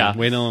or something. Yeah,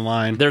 waiting in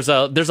line. There's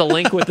a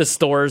link with the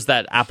stores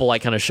that Apple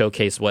like kind of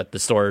showcase what the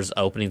stores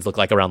openings look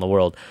like around the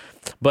world.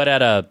 But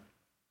at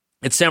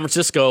San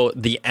Francisco,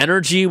 the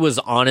energy was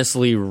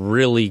honestly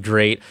really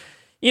great.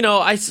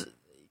 Guess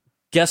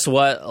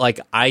what?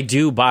 Like I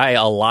do buy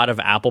a lot of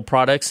Apple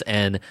products,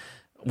 and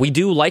we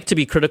do like to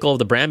be critical of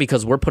the brand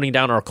because we're putting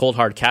down our cold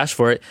hard cash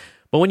for it.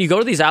 But when you go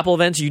to these Apple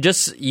events,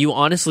 you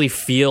honestly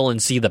feel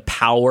and see the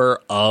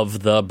power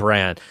of the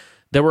brand.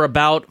 There were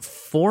about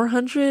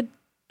 400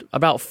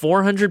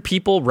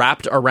 people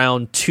wrapped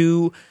around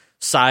 2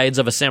 sides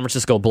of a San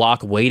Francisco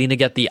block waiting to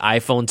get the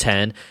iPhone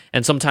 10.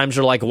 And sometimes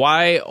you're like,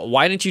 why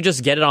didn't you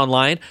just get it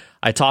online?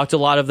 I talked to a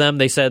lot of them.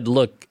 They said,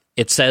 look,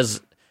 it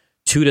says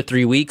 2 to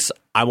 3 weeks.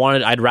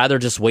 I'd rather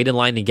just wait in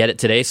line and get it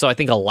today. So I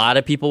think a lot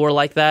of people were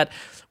like that.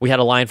 We had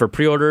a line for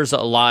pre-orders,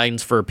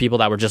 lines for people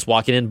that were just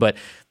walking in, but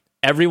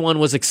everyone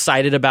was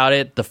excited about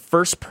it. The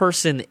first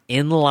person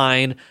in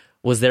line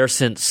was there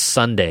since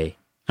Sunday.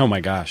 Oh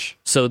my gosh.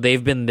 So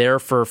they've been there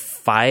for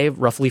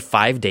roughly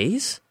 5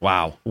 days.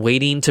 Wow.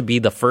 Waiting to be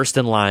the first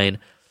in line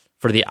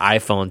for the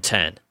iPhone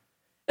 10.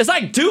 It's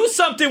like, do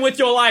something with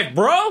your life,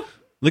 bro.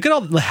 Look at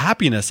all the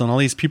happiness on all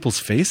these people's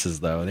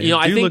faces, though. They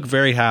I think look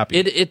very happy.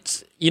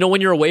 It's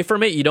when you're away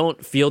from it, you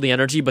don't feel the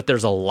energy, but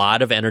there's a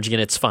lot of energy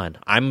and it's fun.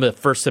 I'm the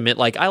first to admit,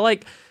 like, I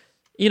like,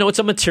 it's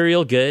a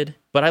material good,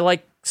 but I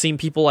like seeing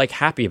people like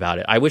happy about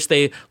it. I wish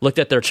they looked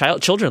at their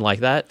children like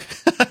that.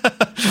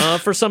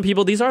 For some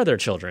people, these are their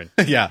children.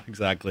 Yeah,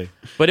 exactly.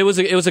 But it was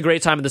a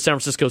great time at the San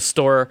Francisco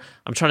store.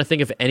 I'm trying to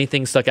think if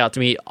anything stuck out to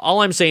me.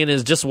 All I'm saying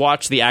is just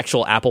watch the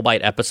actual Apple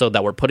Byte episode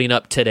that we're putting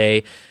up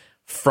today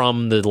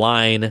from the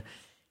line.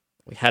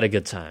 We had a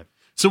good time.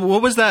 So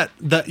what was that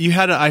you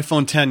had an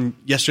iPhone 10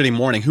 yesterday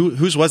morning?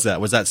 Whose was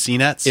that? Was that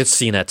CNET's? It's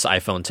CNET's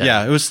iPhone 10.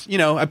 Yeah, it was.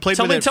 I played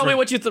with it. Tell me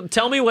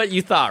what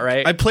you thought.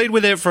 Right. I played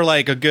with it for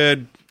like a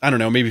good, I don't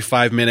know, maybe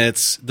 5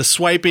 minutes. The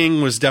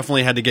swiping was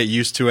definitely had to get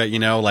used to it.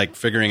 Like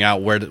figuring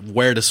out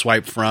where to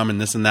swipe from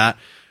and this and that.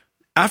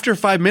 After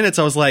 5 minutes,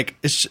 I was like,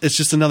 it's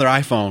just another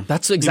iPhone.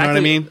 That's exactly what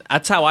I mean.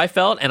 That's how I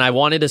felt, and I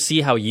wanted to see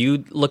how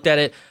you looked at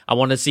it. I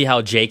wanted to see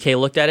how JK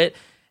looked at it.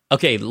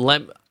 Okay,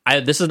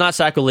 this is not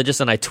sacrilegious,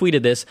 and I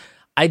tweeted this.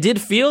 I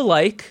did feel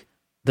like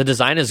the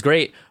design is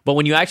great, but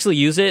when you actually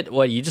use it,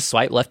 you just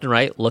swipe left and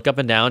right, look up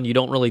and down. You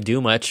don't really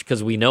do much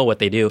because we know what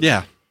they do.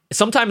 Yeah.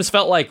 Sometimes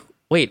felt like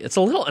wait, it's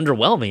a little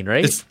underwhelming,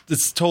 right?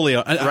 It's totally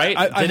right.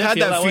 I've had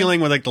that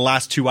feeling with like the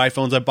last 2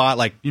 iPhones I bought.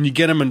 Like when you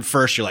get them in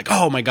first, you're like,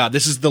 oh my god,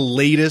 this is the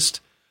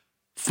latest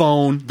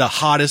phone, the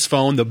hottest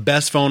phone, the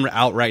best phone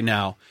out right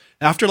now.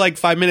 After like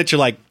 5 minutes, you're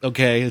like,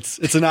 okay, it's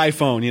an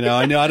iPhone. You know,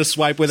 I know how to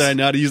swipe with it. I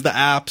know how to use the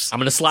apps. I'm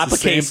going to slap a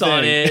case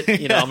on it.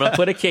 You know, I'm going to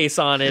put a case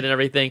on it and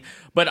everything.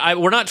 But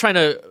we're not trying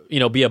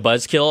to, be a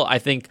buzzkill. I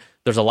think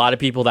there's a lot of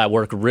people that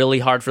work really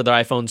hard for their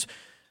iPhones.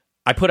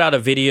 I put out a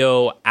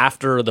video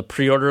after the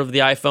pre-order of the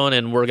iPhone,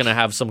 and we're going to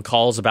have some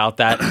calls about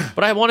that.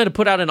 But I wanted to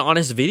put out an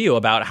honest video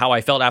about how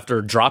I felt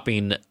after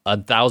dropping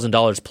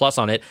 $1,000 plus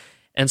on it.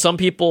 And some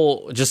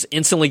people just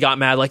instantly got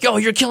mad, like, oh,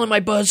 you're killing my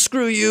buzz,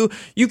 screw you,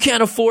 you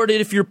can't afford it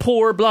if you're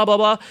poor, blah, blah,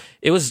 blah.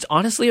 It was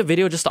honestly a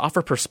video just to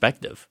offer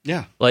perspective.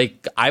 Yeah.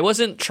 Like, I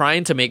wasn't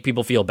trying to make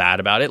people feel bad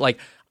about it. Like,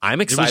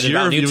 I'm excited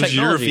about new technology.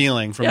 It was your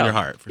feeling from your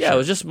heart. It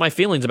was just my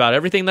feelings about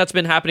everything that's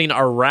been happening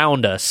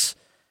around us.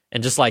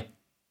 And just like,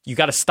 you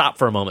got to stop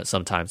for a moment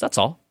sometimes. That's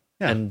all.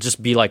 Yeah. And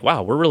just be like,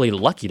 wow, we're really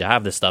lucky to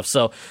have this stuff.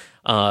 So,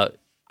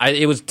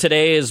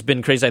 today has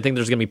been crazy. I think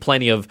there's going to be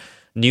plenty of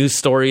news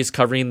stories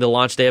covering the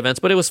launch day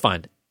events, but it was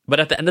fun. But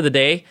at the end of the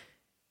day,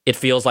 it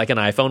feels like an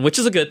iPhone, which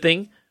is a good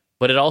thing,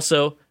 but it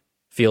also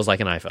feels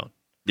like an iPhone.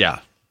 Yeah,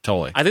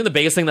 totally. I think the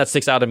biggest thing that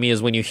sticks out to me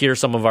is when you hear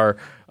some of our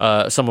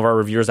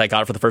reviewers that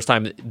got it for the first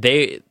time.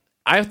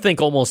 I think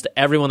almost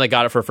everyone that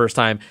got it for the first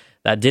time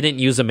that didn't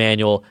use a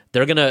manual,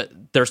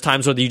 there's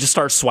times where you just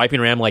start swiping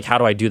around like, how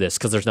do I do this?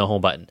 Because there's no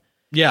home button.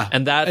 Yeah,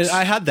 and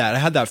I had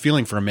that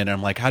feeling for a minute.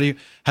 I'm like, how do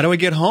I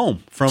get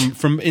home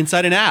from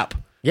inside an app?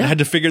 Yeah. I had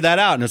to figure that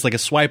out, and it's like a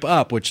swipe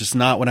up, which is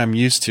not what I'm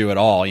used to at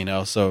all,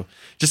 So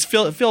just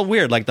feel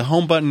weird. Like the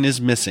home button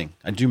is missing.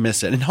 I do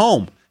miss it. And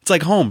home, it's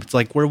like home. It's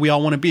like where we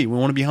all want to be. We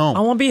want to be home.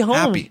 I want to be home.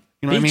 Happy.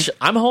 You know what I mean?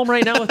 I'm home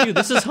right now with you.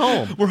 This is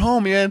home. We're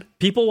home, man.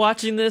 People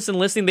watching this and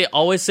listening, they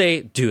always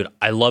say, dude,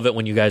 I love it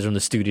when you guys are in the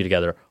studio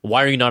together.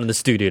 Why are you not in the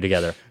studio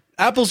together?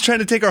 Apple's trying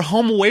to take our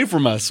home away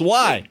from us.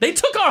 Why? They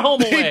took our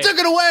home away. They took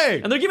it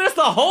away. And they're giving us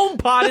the home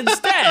pod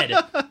instead.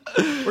 I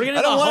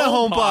don't want a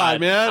home pod,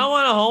 man. I don't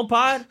want a home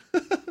pod.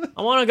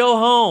 I want to go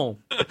home.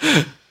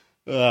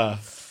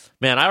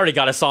 Man, I already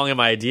got a song in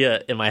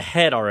my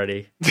head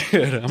already.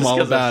 Dude, I'm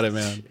all about it,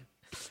 man.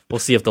 We'll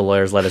see if the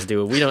lawyers let us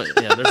do it.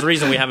 There's a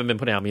reason we haven't been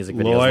putting out music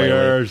videos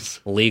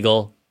lawyers. Lately.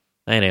 Legal.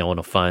 That ain't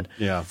no fun.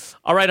 Yeah.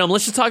 All right,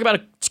 let's just talk about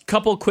a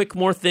couple quick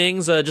more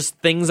things, just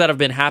things that have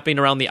been happening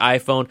around the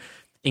iPhone.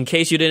 In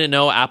case you didn't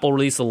know, Apple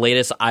released the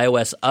latest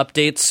iOS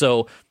updates.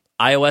 So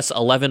iOS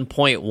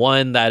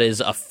 11.1 that is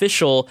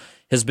official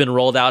has been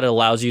rolled out. It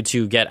allows you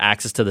to get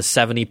access to the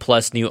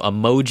 70-plus new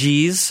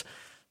emojis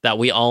that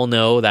we all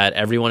know that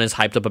everyone is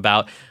hyped up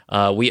about.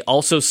 We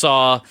also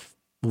saw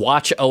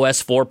Watch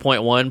OS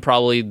 4.1,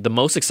 probably the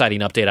most exciting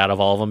update out of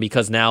all of them,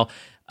 because now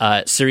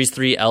Series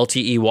 3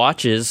 LTE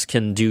watches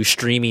can do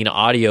streaming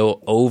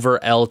audio over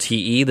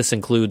LTE. This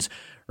includes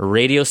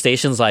radio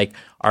stations like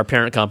our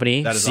parent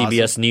company,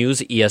 CBS awesome.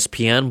 News,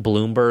 ESPN,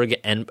 Bloomberg,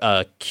 and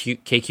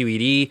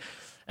KQED.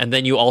 And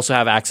then you also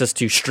have access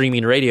to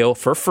streaming radio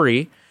for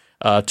free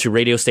to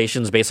radio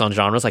stations based on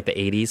genres like the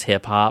 80s,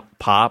 hip-hop,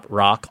 pop,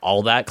 rock,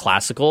 all that,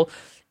 classical.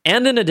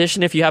 And in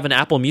addition, if you have an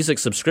Apple Music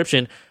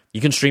subscription,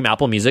 you can stream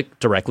Apple Music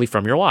directly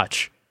from your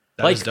watch.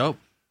 That is dope.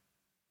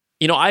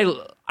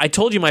 I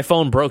told you my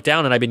phone broke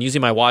down, and I've been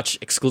using my watch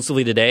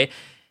exclusively today.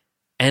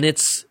 And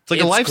it's like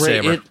a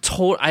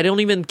lifesaver. I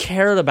don't even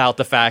care about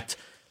the fact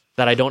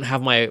that I don't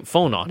have my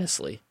phone,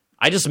 honestly.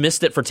 I just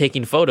missed it for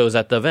taking photos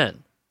at the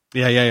event.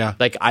 Yeah.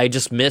 Like, I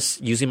just miss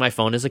using my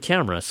phone as a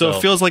camera. So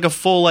it feels like a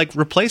full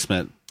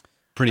replacement,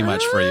 pretty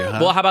much, for you, huh?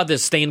 Well, how about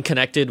this? Staying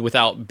connected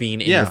without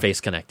being in your face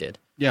connected.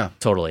 Yeah.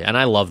 Totally. And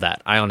I love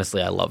that. I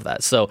love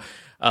that. So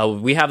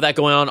we have that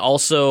going on.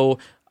 Also,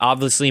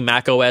 obviously,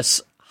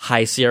 macOS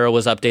High Sierra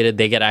was updated.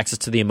 They get access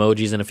to the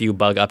emojis and a few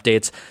bug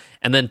updates.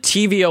 And then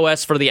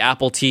tvOS for the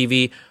Apple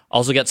TV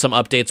also gets some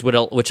updates,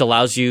 which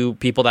allows you,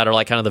 people that are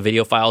like kind of the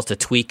video files, to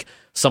tweak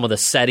some of the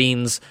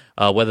settings,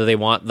 whether they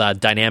want the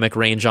dynamic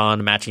range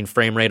on, matching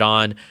frame rate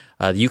on.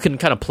 You can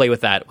kind of play with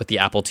that with the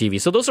Apple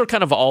TV. So those are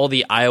kind of all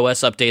the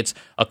iOS updates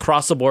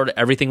across the board.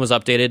 Everything was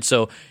updated,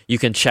 so you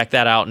can check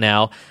that out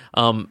now.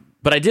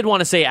 But I did want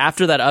to say,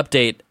 after that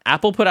update,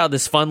 Apple put out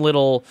this fun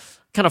little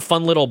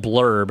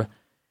blurb.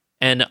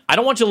 And I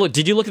don't want you to look.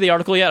 Did you look at the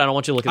article yet? I don't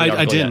want you to look at the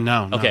article yet. I didn't,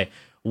 no. Okay.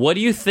 What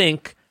do you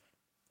think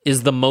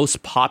is the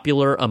most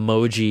popular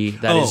emoji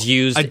that is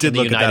used in the United States? I did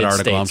look at that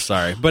article, I'm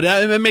sorry. But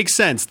it makes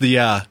sense.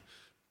 The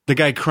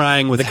guy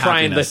crying with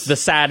happiness. The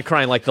sad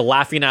crying, like the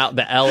laughing out,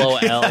 the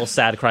LOL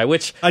sad cry,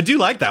 which... I do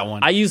like that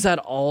one. I use that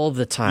all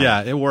the time.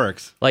 Yeah, it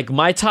works. Like,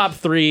 my top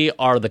 3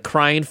 are the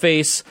crying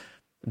face,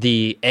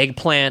 the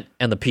eggplant,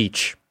 and the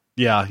peach.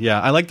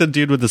 Yeah. I like the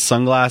dude with the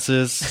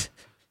sunglasses.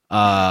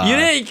 You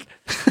didn't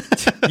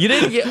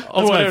get... That's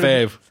my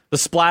fave.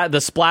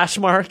 The splash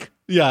mark?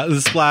 Yeah, the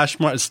splash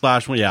mark,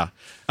 yeah.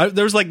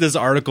 There was like this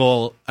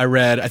article I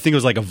read, I think it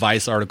was like a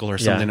Vice article or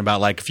something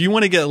about like, if you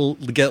want to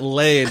get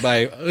laid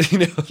by,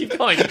 Keep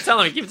going, keep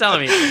telling me.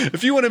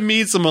 If you want to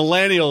meet some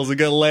millennials and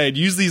get laid,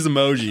 use these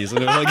emojis.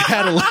 And it like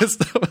had a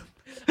list of them.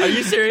 Are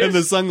you serious? And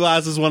the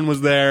sunglasses one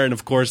was there, and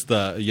of course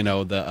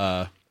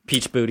the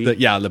peach booty.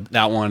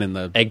 That one and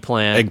the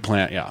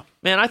eggplant. Yeah.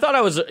 Man, I thought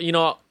I was.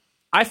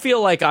 I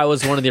feel like I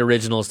was one of the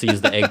originals to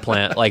use the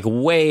eggplant, like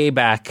way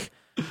back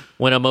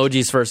when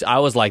emojis first. I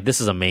was like,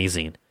 this is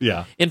amazing.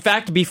 Yeah. In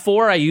fact,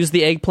 before I used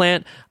the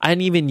eggplant, I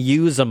didn't even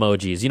use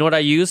emojis. You know what I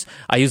use?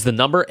 I use the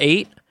number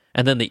 8.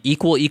 And then the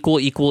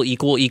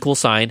equal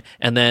sign,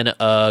 and then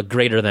a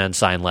greater than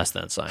sign, less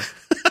than sign.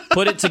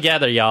 Put it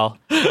together, y'all.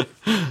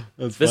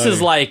 This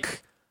is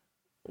like,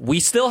 we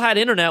still had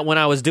internet when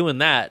I was doing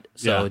that,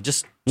 so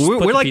just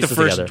we're like the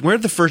first. together. We're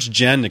the first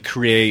gen to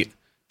create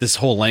this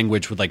whole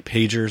language with like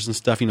pagers and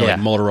stuff. Like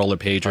Motorola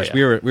pagers. Oh,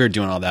 yeah. We were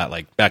doing all that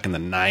like back in the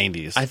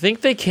 90s. I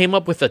think they came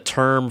up with a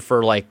term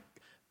for like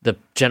the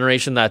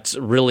generation that's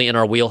really in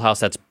our wheelhouse.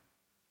 That's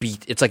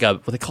it's like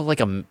what they call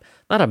like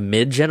not a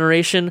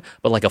mid-generation,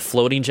 but like a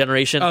floating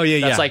generation. Oh, yeah,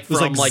 That's like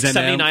from like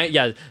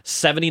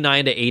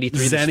 79 to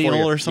 83.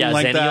 Zennial or something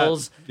like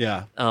Zennials.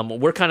 that. Yeah.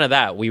 We're kind of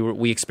that.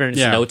 We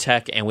experienced no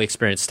tech and we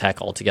experienced tech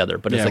all together,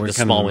 but it's like the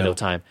small window of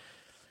time.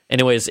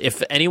 Anyways,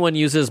 if anyone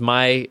uses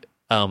my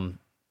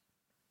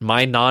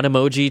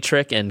non-emoji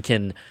trick and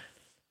can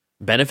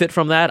benefit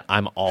from that,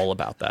 I'm all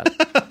about that.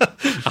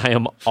 I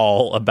am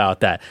all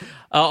about that.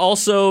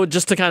 Also,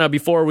 just to kind of,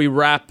 before we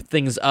wrap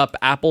things up,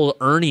 Apple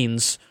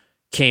earnings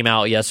came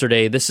out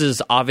yesterday. This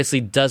is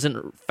obviously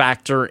doesn't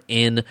factor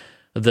in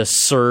the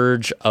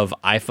surge of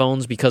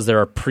iPhones because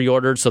they're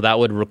pre-ordered, so that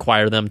would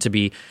require them to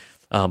be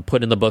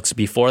put in the books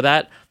before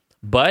that.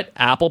 But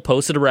Apple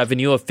posted a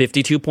revenue of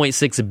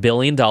 $52.6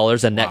 billion,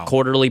 a net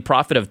quarterly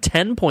profit of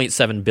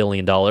 $10.7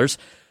 billion,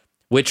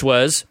 which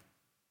was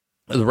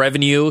the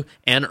revenue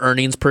and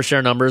earnings per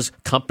share numbers,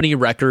 company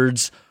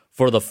records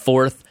for the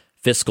fourth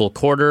fiscal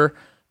quarter.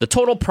 The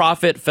total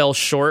profit fell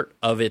short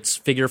of its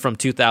figure from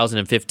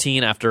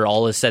 2015 after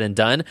all is said and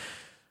done.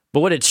 But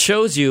what it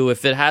shows you,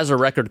 if it has a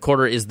record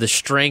quarter, is the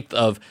strength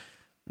of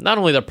not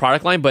only the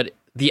product line, but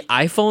the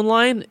iPhone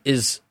line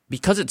is,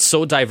 because it's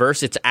so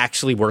diverse, it's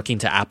actually working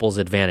to Apple's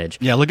advantage.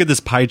 Yeah, look at this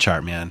pie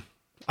chart, man.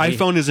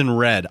 iPhone is in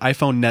red.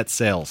 iPhone net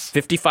sales.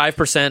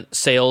 55%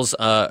 sales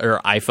or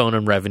iPhone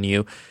and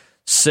revenue.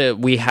 So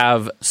we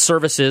have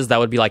services, that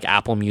would be like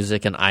Apple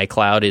Music and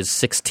iCloud, is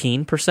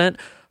 16%.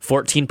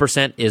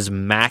 14% is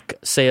Mac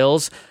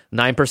sales,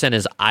 9%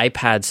 is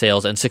iPad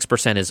sales, and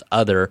 6% is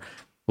other,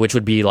 which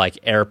would be like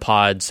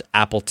AirPods,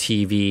 Apple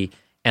TV,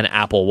 and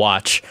Apple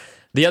Watch.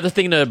 The other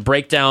thing to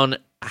break down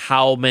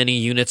how many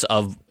units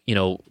of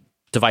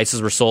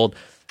devices were sold,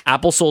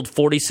 Apple sold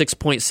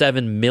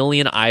 46.7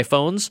 million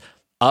iPhones,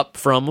 up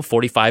from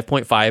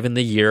 45.5 in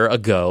the year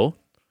ago.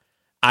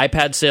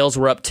 iPad sales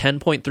were up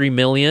 10.3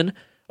 million.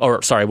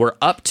 We're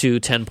up to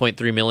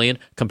 10.3 million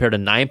compared to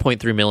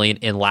 9.3 million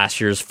in last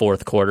year's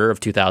fourth quarter of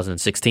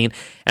 2016.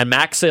 And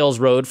Mac sales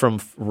rose from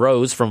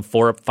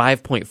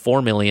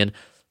 5.4 million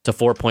to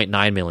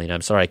 4.9 million. I'm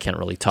sorry, I can't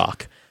really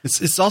talk.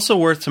 It's also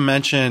worth to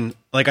mention,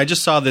 like I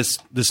just saw this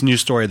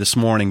news story this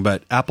morning,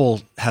 but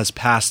Apple has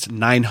passed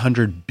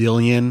 900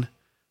 billion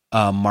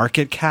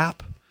market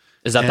cap.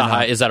 Is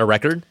that is that a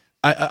record?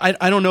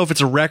 I don't know if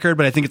it's a record,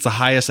 but I think it's the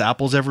highest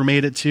Apple's ever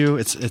made it to.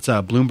 It's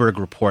a Bloomberg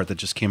report that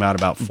just came out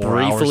about 4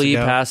 hours ago. Briefly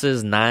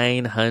passes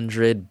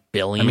 $900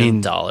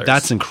 billion.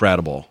 That's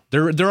incredible.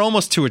 They're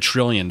almost to $1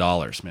 trillion,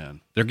 man.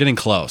 They're getting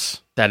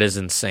close. That is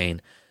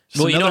insane.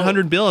 Just another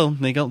 100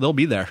 billion, they'll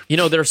be there.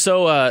 They're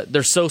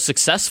so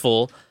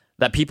successful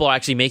that people are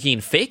actually making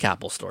fake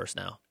Apple stores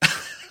now.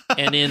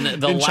 And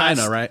in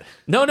China, right?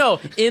 No,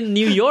 in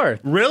New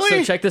York. Really?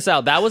 So check this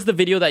out. That was the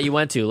video that you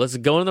went to. Let's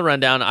go into the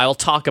rundown. I'll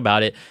talk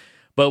about it.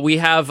 But we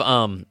have,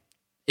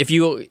 if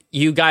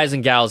you guys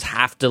and gals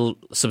have to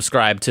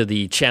subscribe to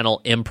the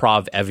channel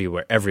Improv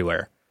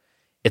Everywhere.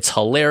 It's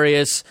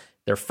hilarious.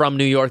 They're from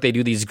New York. They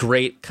do these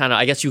great kind of,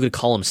 I guess you could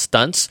call them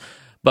stunts.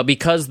 But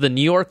because the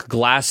New York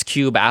Glass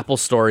Cube Apple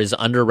Store is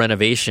under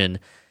renovation,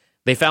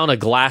 they found a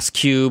glass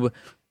cube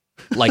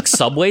like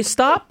subway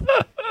stop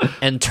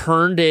and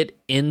turned it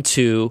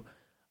into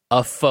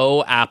a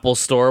faux Apple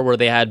store where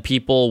they had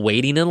people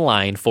waiting in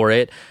line for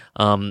it.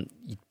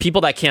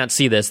 People that can't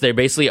see this, they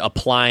basically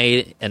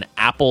apply an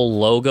Apple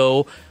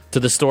logo to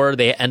the store.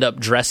 They end up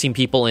dressing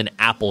people in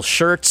Apple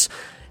shirts,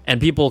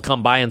 and people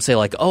come by and say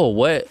like, "Oh,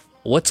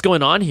 what's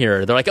going on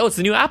here?" They're like, "Oh, it's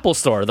the new Apple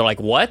store." They're like,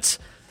 "What?" So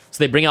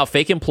they bring out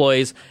fake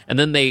employees, and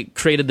then they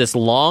created this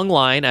long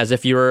line as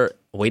if you were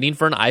waiting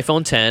for an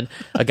iPhone 10.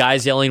 A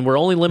guy's yelling, "We're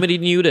only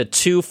limiting you to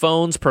 2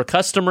 phones per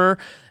customer,"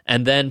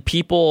 and then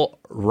people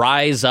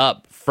rise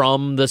up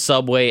from the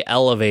subway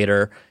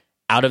elevator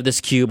out of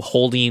this cube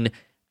holding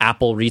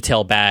Apple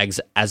retail bags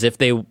as if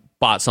they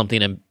bought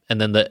something,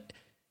 and then the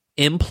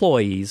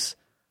employees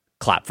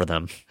clap for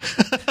them.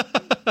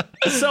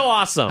 So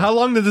awesome. How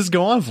long did this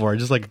go on for?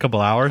 Just like a couple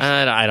hours?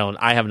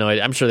 I have no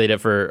idea. I'm sure they did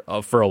for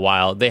a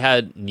while. They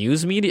had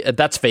news media.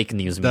 That's fake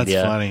news media.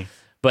 That's funny.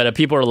 But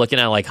people are looking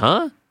at it like,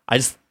 huh?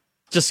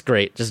 Just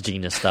great. Just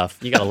genius stuff.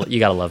 You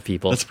gotta love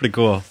people. That's pretty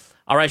cool.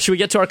 All right, should we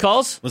get to our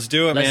calls? Let's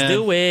do it, man. Let's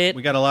do it.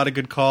 We got a lot of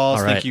good calls.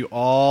 All right. Thank you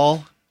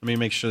all Let me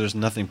make sure there's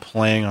nothing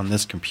playing on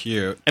this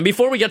compute. And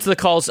before we get to the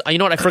calls, you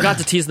know what? I forgot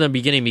to tease in the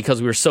beginning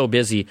because we were so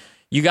busy.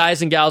 You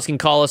guys and gals can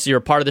call us. You're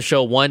a part of the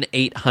show,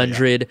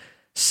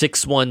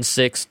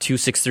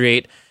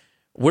 1-800-616-2638.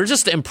 We're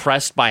just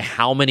impressed by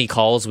how many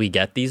calls we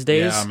get these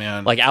days. Yeah,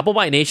 man. Like,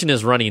 Applebite Nation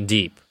is running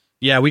deep.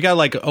 Yeah, we got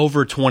like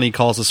over 20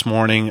 calls this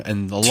morning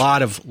and a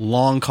lot of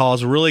long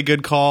calls, really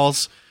good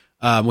calls.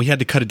 We had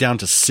to cut it down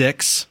to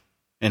 6,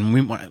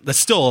 and that's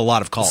still a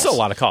lot of calls. Still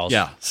a lot of calls.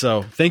 Yeah,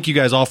 so thank you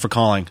guys all for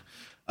calling.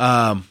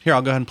 Here,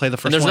 I'll go ahead and play the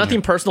first one. And there's nothing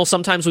here. personal.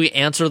 Sometimes we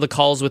answer the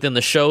calls within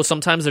the show.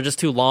 Sometimes they're just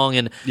too long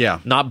and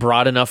not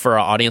broad enough for our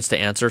audience to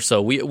answer.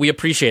 So we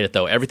appreciate it,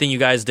 though. Everything you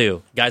guys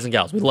do, guys and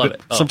gals, we love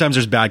it. Sometimes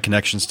there's bad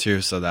connections,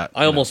 too, so that...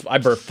 I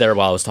burped there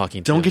while I was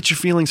talking to you. Don't get your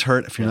feelings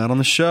hurt if you're not on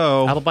the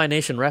show. Applebite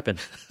Nation repping.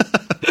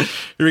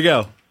 Here we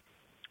go.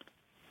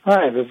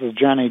 Hi, this is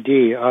Johnny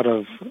D. out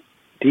of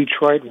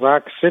Detroit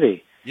Rock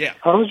City. Yeah.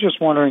 I was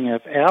just wondering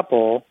if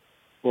Apple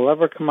will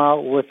ever come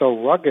out with a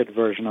rugged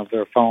version of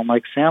their phone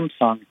like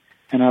Samsung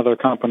and other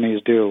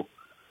companies do.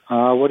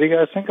 What do you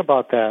guys think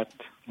about that?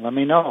 Let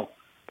me know.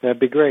 That'd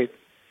be great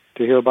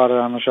to hear about it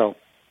on the show.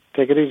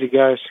 Take it easy,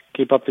 guys.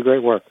 Keep up the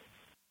great work.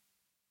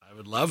 I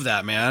would love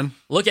that, man.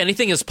 Look,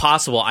 anything is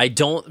possible. I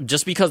don't,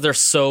 just because they're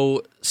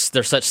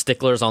such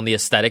sticklers on the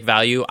aesthetic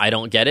value, I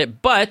don't get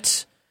it.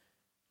 But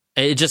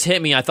it just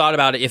hit me. I thought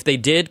about it. If they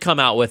did come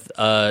out with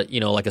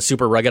like a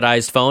super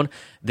ruggedized phone,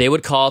 they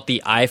would call it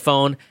the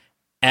iPhone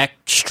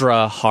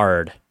Extra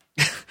Hard.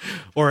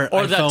 or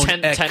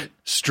iPhone the 10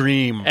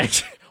 Extreme.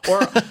 Or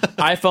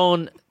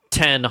iPhone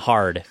 10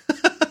 Hard.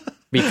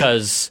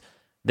 Because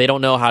they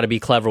don't know how to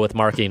be clever with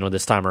marketing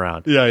this time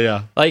around.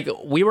 Yeah. Like,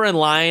 we were in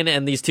line,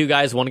 and these two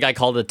guys, one guy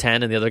called it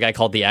 10, and the other guy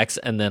called the X,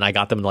 and then I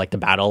got them to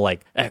battle,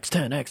 like,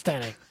 X10,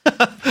 X10. I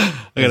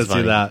gotta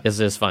see that. It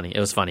was funny. It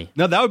was funny.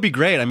 No, that would be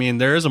great. I mean,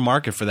 there is a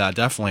market for that,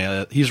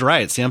 definitely. He's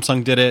right.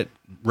 Samsung did it.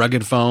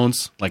 Rugged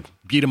phones, like,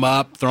 beat them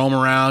up, throw them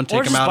around,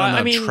 take them out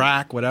on the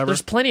track, whatever.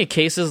 There's plenty of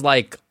cases,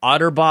 like,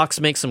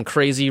 OtterBox makes some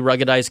crazy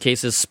ruggedized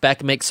cases.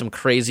 Spec makes some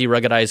crazy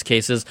ruggedized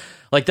cases.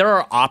 Like, there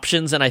are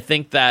options, and I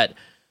think that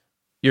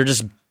you're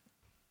just,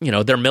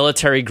 their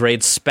military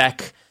grade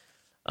spec,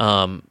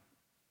 not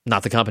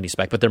the company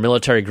spec, but their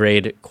military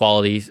grade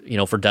quality,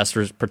 for dust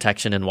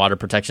protection and water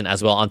protection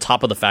as well, on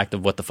top of the fact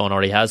of what the phone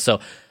already has. So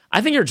I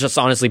think you're just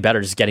honestly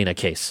better just getting a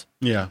case.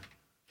 Yeah.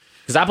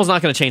 Because Apple's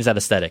not going to change that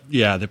aesthetic.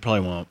 Yeah, they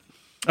probably won't.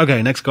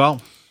 Okay, next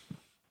call.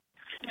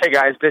 Hey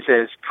guys, this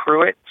is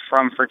Pruitt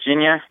from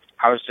Virginia.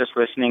 I was just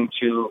listening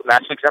to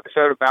last week's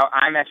episode about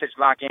iMessage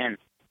lock-in.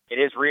 It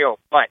is real,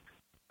 but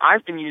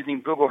I've been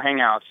using Google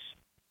Hangouts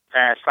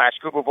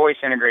 / Google Voice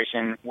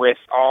integration with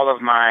all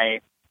of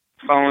my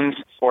phones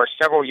for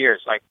several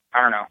years,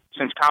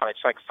 since college,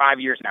 5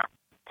 years now.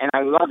 And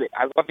I love it.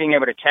 I love being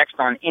able to text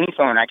on any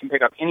phone. I can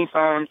pick up any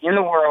phone in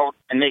the world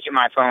and make it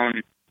my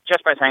phone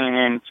just by signing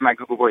in to my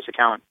Google Voice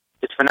account.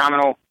 It's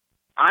phenomenal.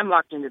 I'm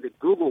locked into the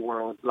Google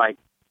world.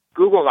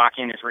 Google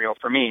lock-in is real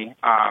for me.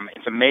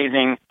 It's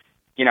amazing.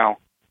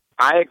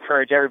 I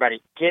encourage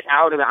everybody, get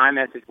out of the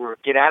iMessage world.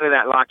 Get out of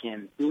that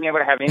lock-in. Being able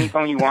to have any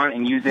phone you want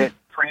and use it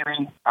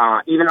freely.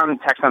 Even on the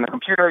text on the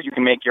computer, you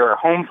can make your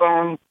home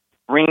phone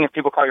ring if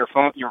people call your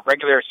phone, your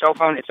regular cell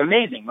phone. It's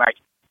amazing.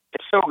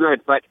 It's so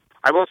good. But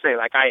I will say,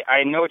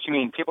 I know what you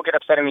mean. People get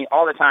upset at me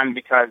all the time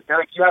because they're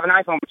like, you have an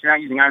iPhone, but you're not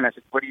using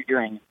iMessage. What are you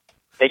doing?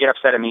 They get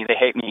upset at me. They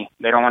hate me.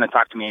 They don't want to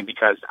talk to me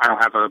because I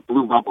don't have a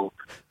blue bubble.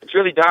 It's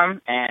really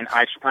dumb, and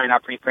I should probably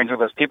not be friends with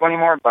those people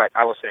anymore, but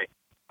I will say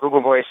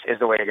Google Voice is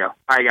the way to go. All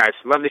right, guys.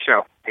 Love the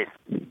show. Peace.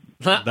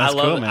 I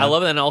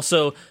love it. And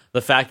also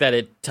the fact that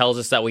it tells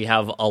us that we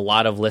have a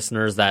lot of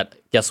listeners that,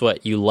 guess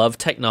what? You love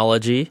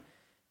technology.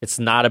 It's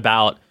not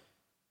about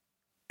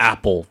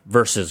Apple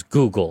versus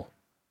Google,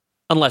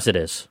 unless it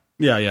is.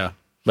 Yeah.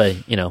 But,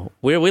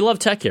 we love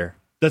tech here.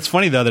 That's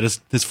funny, though, that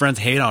his friends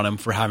hate on him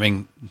for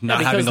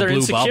not having the blue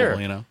insecure.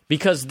 bubble,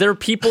 Because there are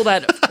people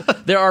that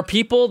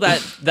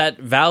that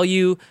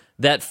value,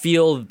 that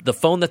feel the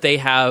phone that they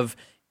have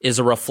is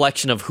a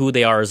reflection of who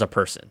they are as a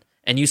person.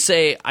 And you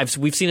say,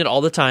 we've seen it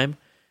all the time.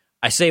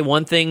 I say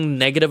one thing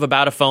negative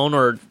about a phone,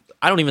 or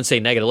I don't even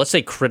say negative, let's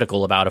say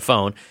critical about a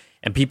phone,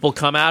 and people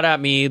come out at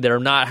me, they're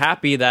not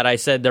happy that I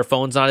said their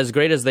phone's not as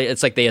great as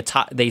it's like they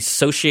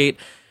associate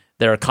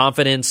their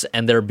confidence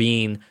and their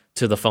being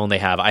to the phone they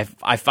have. I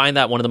find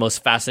that one of the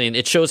most fascinating.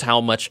 It shows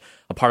how much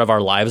a part of our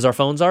lives our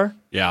phones are.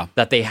 Yeah.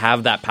 That they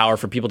have that power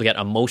for people to get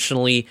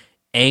emotionally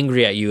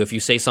angry at you if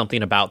you say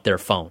something about their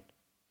phone.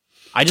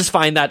 I just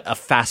find that a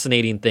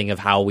fascinating thing of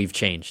how we've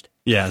changed.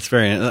 Yeah, it's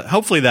very.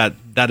 Hopefully that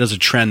is a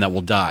trend that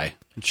will die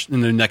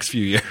in the next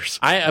few years.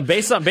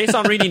 Based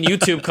on reading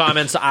YouTube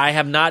comments, I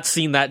have not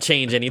seen that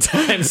change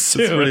anytime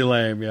soon. It's really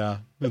lame. Yeah,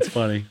 that's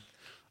funny.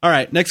 All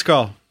right, next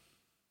call.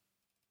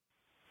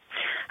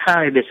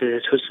 Hi, this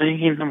is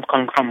Hussein. I'm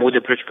calling from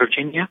Woodbridge,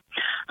 Virginia.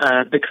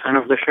 Big fan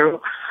of the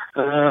show.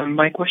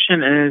 My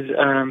question is,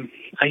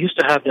 I used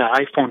to have the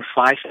iPhone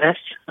 5S,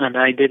 and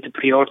I did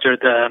pre-order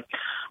the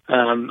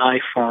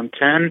iPhone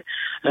 10.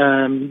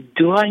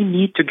 Do I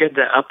need to get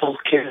the Apple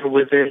Care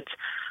with it?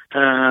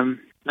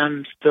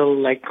 I'm still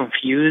like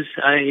confused.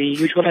 I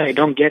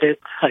don't get it.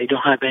 I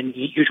don't have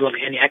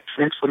usually any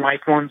accidents with my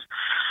phones.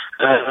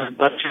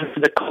 But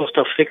the cost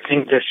of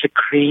fixing the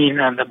screen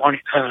and the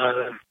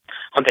monitor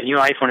on the new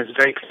iPhone is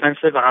very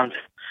expensive, around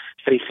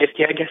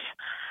 $350, I guess.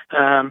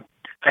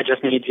 I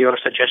just need your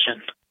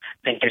suggestion.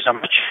 Thank you so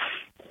much.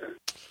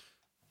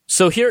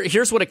 So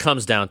here's what it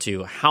comes down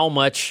to. How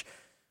much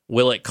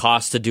will it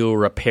cost to do a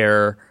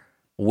repair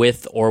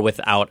with or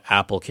without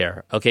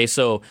AppleCare? Okay,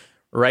 so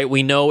right,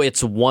 we know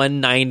it's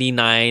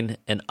 $199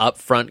 an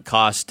upfront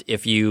cost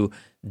if you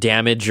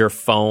damage your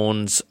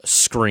phone's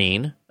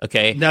screen.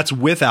 Okay, that's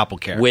with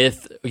AppleCare.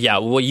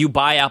 You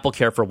buy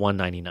AppleCare for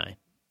 $199.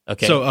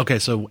 Okay. So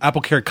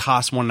AppleCare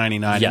costs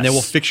 $199, yes, and they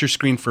will fix your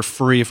screen for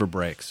free if it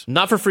breaks.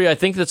 Not for free. I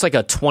think that's like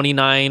there's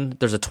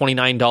a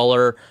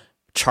 $29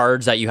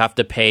 charge that you have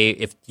to pay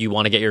if you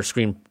want to get your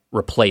screen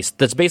replaced.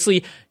 That's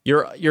basically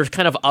you're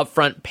kind of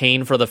upfront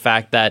paying for the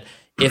fact that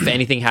if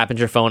anything happens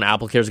to your phone,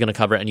 AppleCare is going to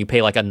cover it, and you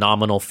pay like a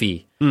nominal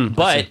fee.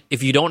 But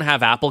if you don't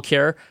have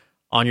AppleCare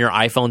on your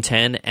iPhone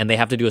 10 and they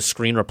have to do a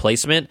screen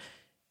replacement,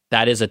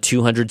 that is a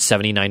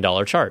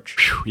 $279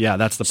 charge. Yeah,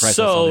 that's the price.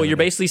 So you're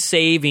basically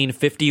saving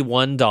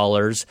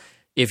 $51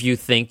 if you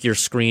think your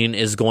screen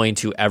is going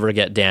to ever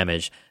get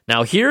damaged.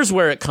 Now, here's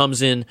where it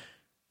comes in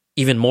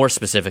even more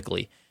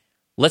specifically.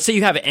 Let's say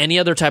you have any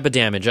other type of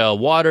damage,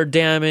 water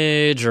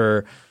damage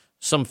or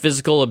some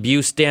physical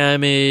abuse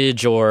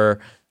damage, or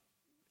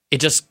it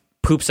just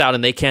poops out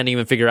and they can't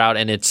even figure out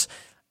and it's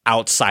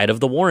outside of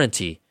the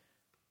warranty.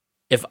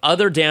 If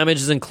other damage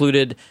is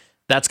included,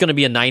 that's going to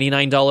be a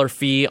 $99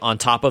 fee on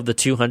top of the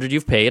 $200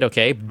 you've paid,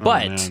 okay?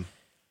 But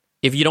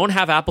if you don't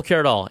have AppleCare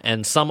at all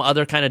and some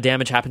other kind of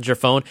damage happens to your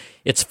phone,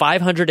 it's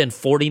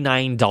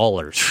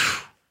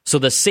 $549. So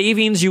the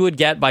savings you would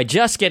get by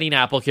just getting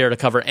AppleCare to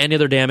cover any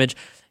other damage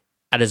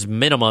at its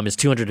minimum is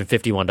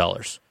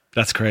 $251.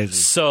 That's crazy.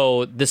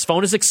 So this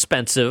phone is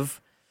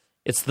expensive.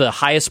 It's the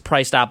highest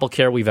priced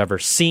AppleCare we've ever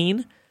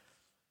seen.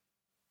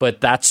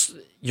 But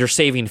you're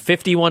saving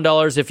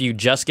 $51 if you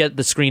just get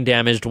the screen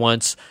damaged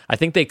once. I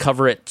think they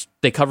cover it.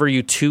 They cover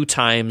you 2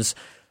 times,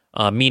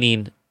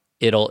 meaning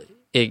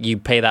you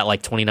pay that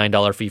like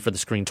 $29 fee for the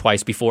screen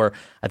twice before.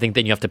 I think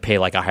then you have to pay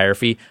like a higher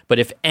fee. But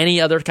if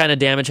any other kind of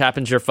damage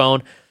happens to your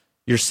phone,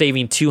 you're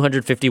saving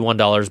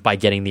 $251 by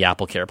getting the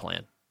AppleCare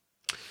plan.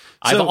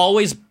 I've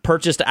always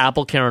purchased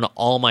AppleCare on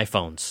all my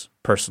phones,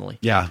 personally.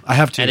 Yeah, I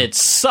have to. And it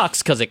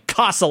sucks because it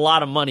costs a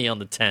lot of money on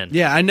the 10.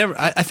 Yeah, I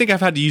think I've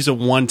had to use it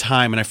one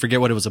time, and I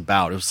forget what it was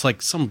about. It was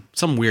like some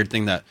weird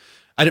thing that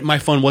my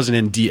phone wasn't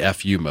in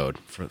DFU mode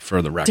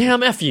for the record.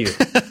 Damn FU.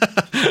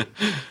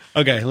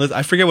 Okay,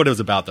 I forget what it was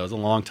about, though. It was a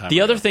long time The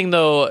ago. other thing,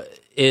 though,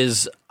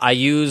 is I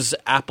use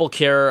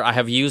AppleCare. I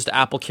have used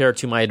AppleCare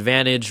to my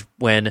advantage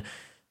when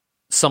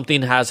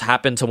something has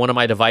happened to one of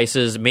my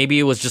devices. Maybe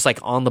it was just like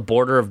on the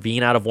border of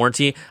being out of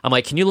warranty. I'm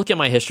like, can you look at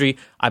my history?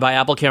 I buy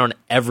AppleCare on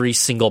every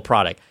single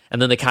product.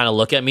 And then they kind of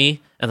look at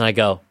me and then I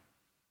go,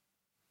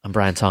 I'm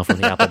Brian Tong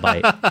from the Apple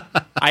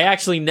Byte. I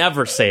actually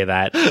never say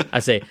that. I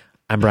say,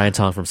 I'm Brian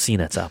Tong from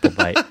CNET's Apple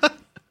Byte.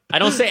 I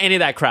don't say any of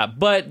that crap,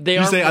 but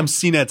You say, I'm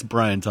CNET's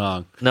Brian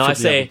Tong. No, I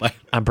say,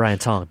 I'm Brian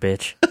Tong,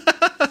 bitch.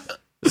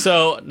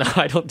 So, no,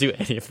 I don't do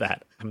any of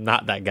that. I'm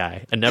not that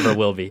guy. I never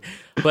will be.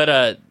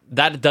 But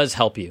that does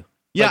help you.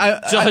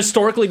 Yeah, so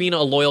historically, being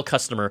a loyal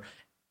customer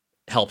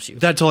helps you.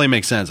 That totally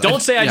makes sense.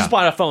 Don't say I just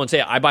bought a phone.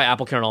 Say I buy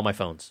AppleCare on all my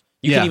phones.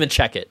 You can even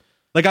check it.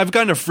 Like I've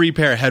gotten a free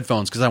pair of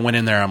headphones because I went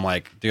in there. I'm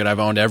like, dude, I've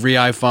owned every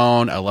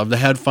iPhone. I love the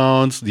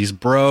headphones. These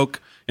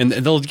broke, and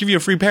they'll give you a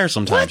free pair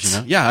sometimes. What?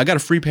 You know? Yeah, I got a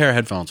free pair of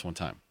headphones one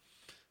time.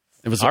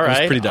 It was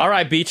pretty dope. All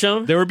right,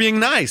 Beecham. They were being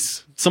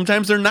nice.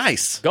 Sometimes they're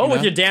nice. Go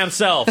with your damn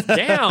self.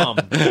 Damn.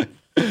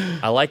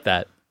 I like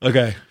that.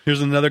 Okay,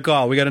 here's another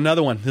call. We got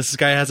another one. This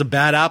guy has a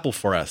bad apple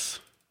for us.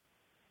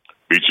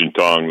 Beach and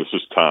Tong, this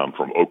is Tom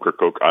from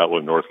Ocracoke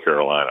Island, North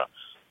Carolina.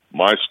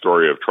 My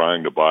story of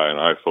trying to buy an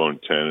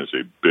iPhone 10 is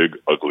a big,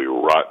 ugly,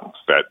 rotten,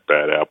 fat,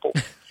 bad apple.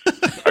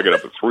 I got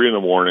up at 3 in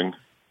the morning,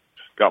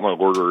 got my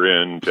order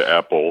in to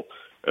Apple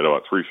at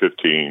about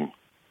 3:15.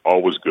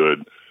 All was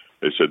good.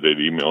 They said they'd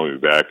email me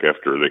back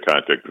after they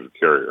contacted the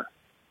carrier.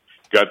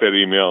 Got that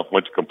email,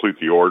 went to complete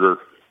the order,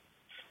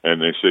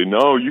 and they say,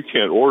 no, you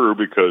can't order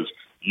because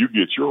you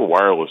get your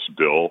wireless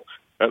bill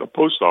at a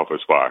post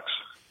office box.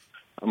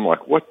 I'm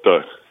like, what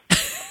the?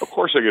 Of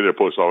course I get a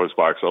post office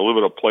box. I live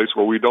in a place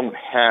where we don't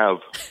have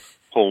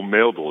home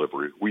mail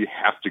delivery. We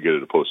have to get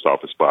it a post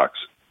office box.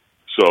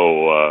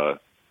 So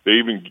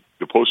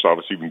the post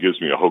office even gives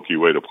me a hokey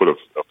way to put a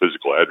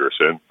physical address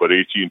in, but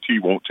AT&T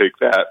won't take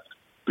that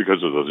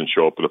because it doesn't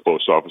show up in the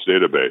post office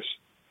database.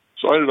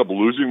 So I ended up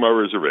losing my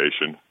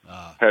reservation,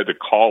 had to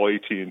call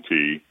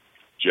AT&T,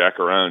 jack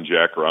around,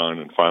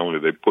 and finally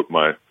they put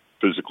my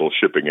physical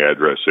shipping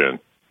address in.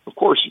 Of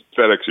course,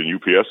 FedEx and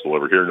UPS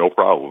deliver here, no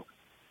problem.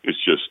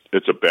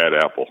 It's a bad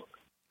apple.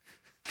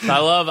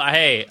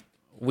 Hey,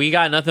 we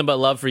got nothing but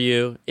love for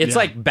you. It's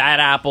like bad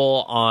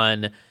apple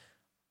on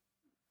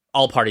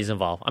all parties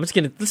involved. Let's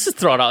just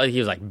throw it out. He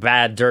was like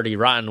bad, dirty,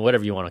 rotten,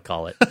 whatever you want to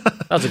call it.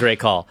 That was a great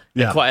call.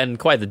 Yeah. And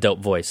quite the dope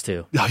voice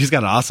too. Oh, he's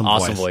got an awesome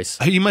voice.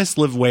 He must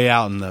live way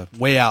out in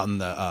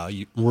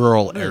the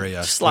rural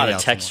area. Just a lot of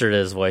texture to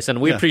his voice,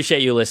 and we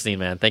appreciate you listening,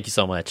 man. Thank you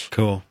so much.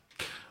 Cool.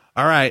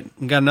 All right,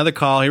 we got another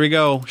call. Here we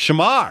go.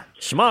 Shamar.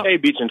 Hey,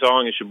 Beach and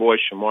Tong, it's your boy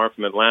Shamar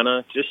from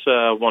Atlanta. Just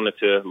wanted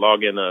to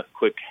log in a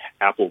quick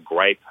Apple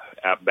gripe,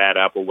 bad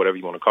Apple, whatever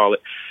you want to call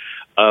it,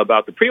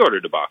 about the pre-order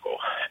debacle,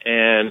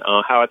 and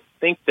how I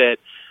think that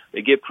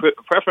they give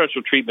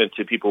preferential treatment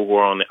to people who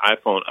are on the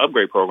iPhone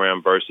upgrade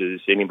program versus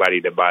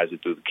anybody that buys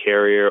it through the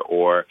carrier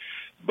or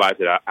buys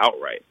it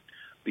outright.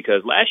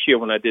 Because last year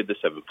when I did the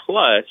 7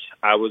 Plus,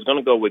 I was going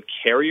to go with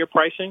carrier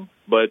pricing,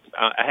 but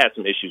I had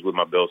some issues with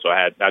my bill, so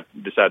I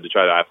decided to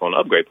try the iPhone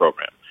upgrade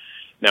program.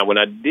 Now, when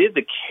I did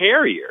the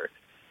carrier,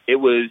 it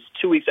was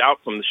 2 weeks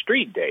out from the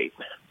street date.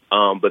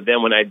 But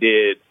then when I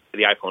did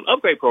the iPhone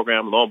upgrade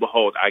program, lo and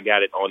behold, I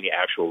got it on the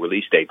actual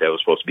release date that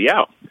was supposed to be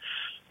out.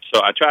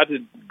 So I tried to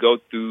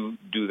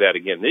do that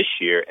again this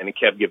year, and it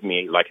kept giving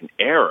me like an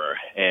error.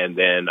 And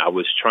then I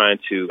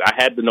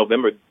had the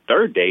November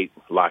 3rd date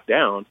locked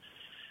down,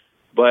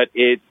 but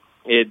it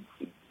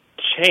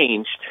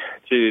changed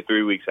to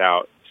 3 weeks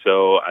out.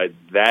 So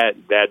that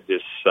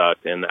just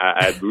sucked. And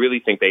I really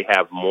think they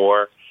have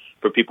more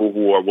for people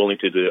who are willing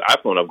to do the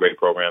iPhone upgrade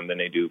program than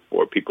they do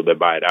for people that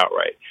buy it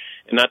outright.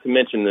 And not to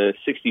mention the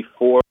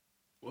 64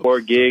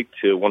 gig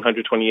to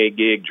 128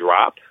 gig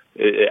drop.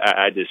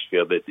 I just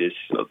feel that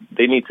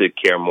they need to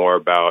care more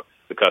about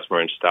the customer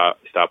and stop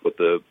with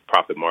the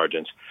profit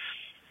margins.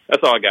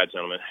 That's all I got,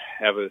 gentlemen.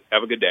 Have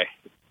a good day.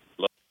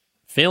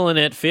 Feeling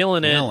it.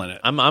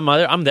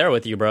 I'm there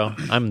with you, bro.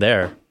 I'm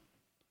there.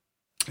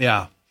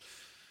 Yeah.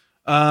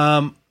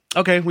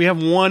 Okay, we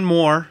have one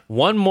more.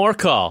 One more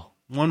call.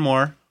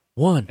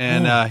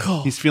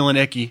 And he's feeling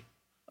icky.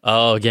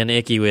 Oh, getting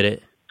icky with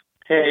it.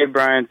 Hey,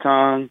 Brian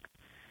Tong.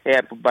 Hey,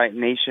 Apple Byte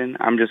Nation.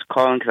 I'm just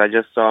calling because I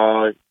just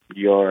saw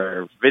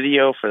your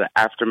video for the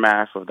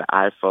aftermath of the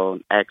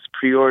iPhone X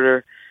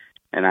pre-order,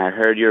 and I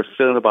heard your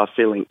feeling about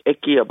feeling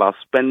icky about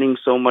spending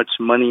so much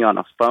money on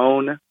a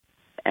phone,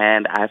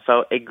 and I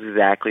felt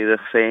exactly the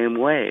same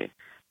way.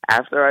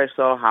 After I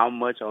saw how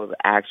much I was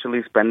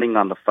actually spending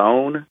on the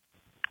phone,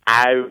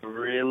 I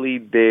really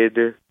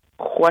did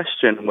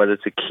question whether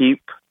to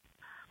keep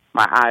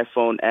my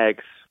iPhone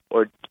X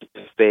or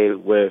stay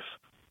with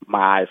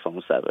my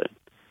iPhone 7,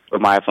 or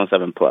my iPhone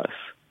 7 Plus,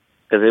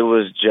 because it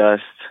was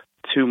just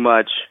too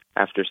much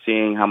after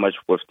seeing how much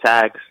with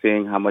tax,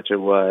 seeing how much it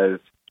was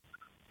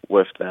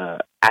with the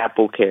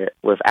Apple Care.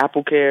 With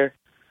Apple Care,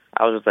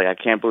 I was just like, I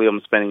can't believe I'm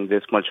spending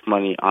this much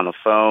money on a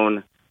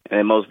phone, and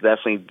it most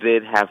definitely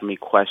did have me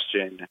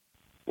question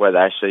whether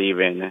I should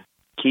even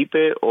keep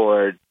it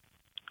or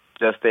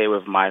just stay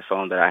with my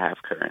phone that I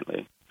have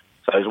currently.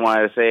 So I just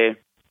wanted to say,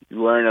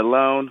 you weren't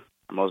alone.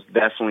 I most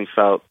definitely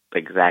felt the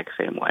exact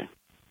same way.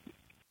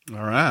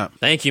 All right.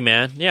 Thank you,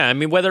 man. Yeah, I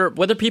mean,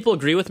 whether people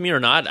agree with me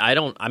or not,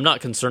 I'm not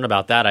concerned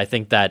about that. I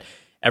think that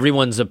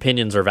everyone's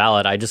opinions are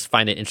valid. I just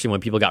find it interesting when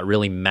people got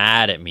really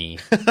mad at me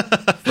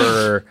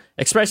for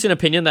expressing an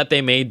opinion that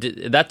they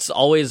made. That's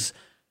always,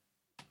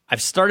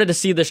 I've started to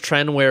see this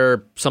trend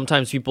where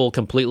sometimes people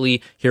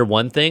completely hear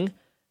one thing,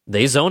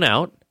 they zone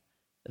out,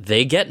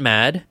 they get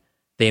mad,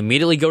 they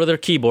immediately go to their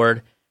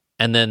keyboard,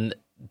 and then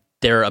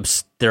they're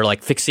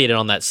like fixated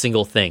on that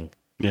single thing.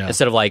 Yeah.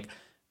 Instead of like,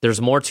 there's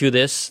more to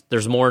this,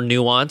 there's more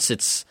nuance.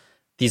 It's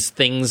these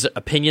things,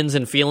 opinions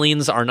and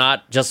feelings are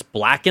not just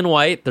black and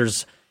white.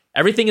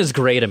 Everything is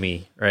gray to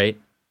me, right?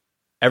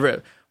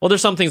 There's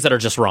some things that are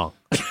just wrong.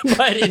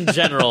 But in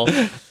general,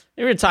 if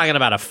you're talking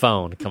about a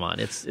phone, come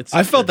on. It's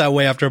I felt that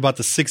way after about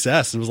the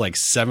 6S. It was like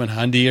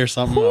 $700 or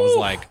something. Ooh. I was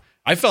like,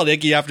 I felt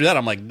icky after that.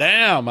 I'm like,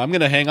 damn, I'm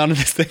going to hang on to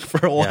this thing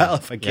for a while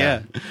if I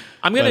can.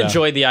 I'm going to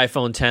enjoy the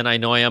iPhone 10. I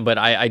know I am, but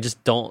I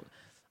just don't.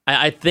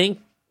 I think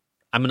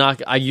I'm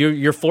not.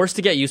 You're forced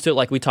to get used to it,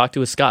 like we talked to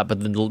with Scott. But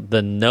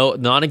the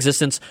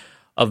non-existence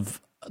of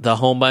the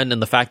home button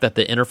and the fact that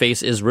the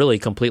interface is really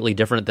completely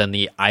different than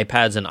the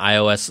iPads and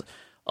iOS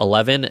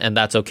 11, and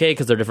that's okay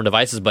because they're different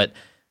devices. But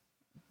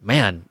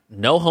man,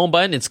 no home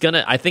button.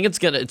 I think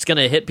it's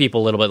gonna hit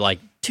people a little bit. Like,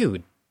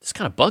 dude, this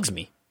kind of bugs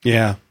me.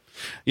 Yeah.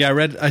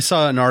 Yeah, I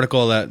saw an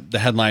article that the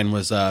headline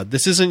was,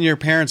 "This isn't your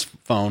parents'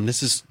 phone.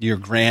 This is your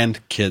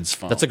grandkids'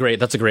 phone." That's a great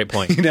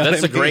point. You know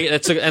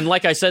and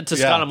like I said to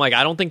Scott, I'm like,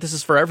 I don't think this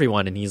is for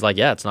everyone, and he's like,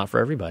 yeah, it's not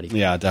for everybody.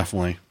 Yeah,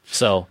 definitely.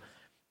 So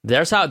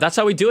that's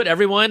how we do it,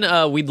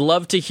 everyone. We'd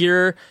love to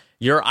hear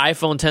your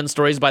iPhone 10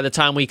 stories by the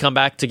time we come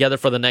back together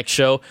for the next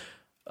show.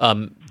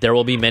 There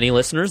will be many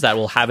listeners that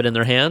will have it in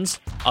their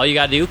hands. All you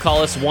got to do,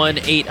 call us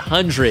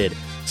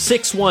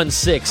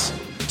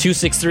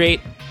 1-800-616-2638.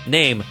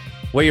 Name,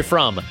 where you're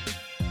from.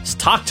 Just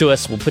talk to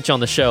us. We'll put you on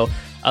the show.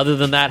 Other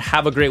than that,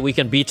 have a great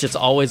weekend, Beach. It's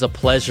always a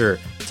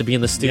pleasure to be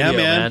in the studio, yeah,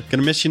 man.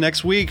 Gonna miss you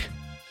next week.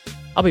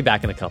 I'll be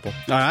back in a couple.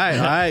 All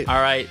right.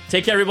 All right.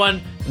 Take care,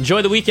 everyone.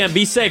 Enjoy the weekend.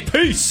 Be safe.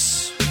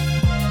 Peace.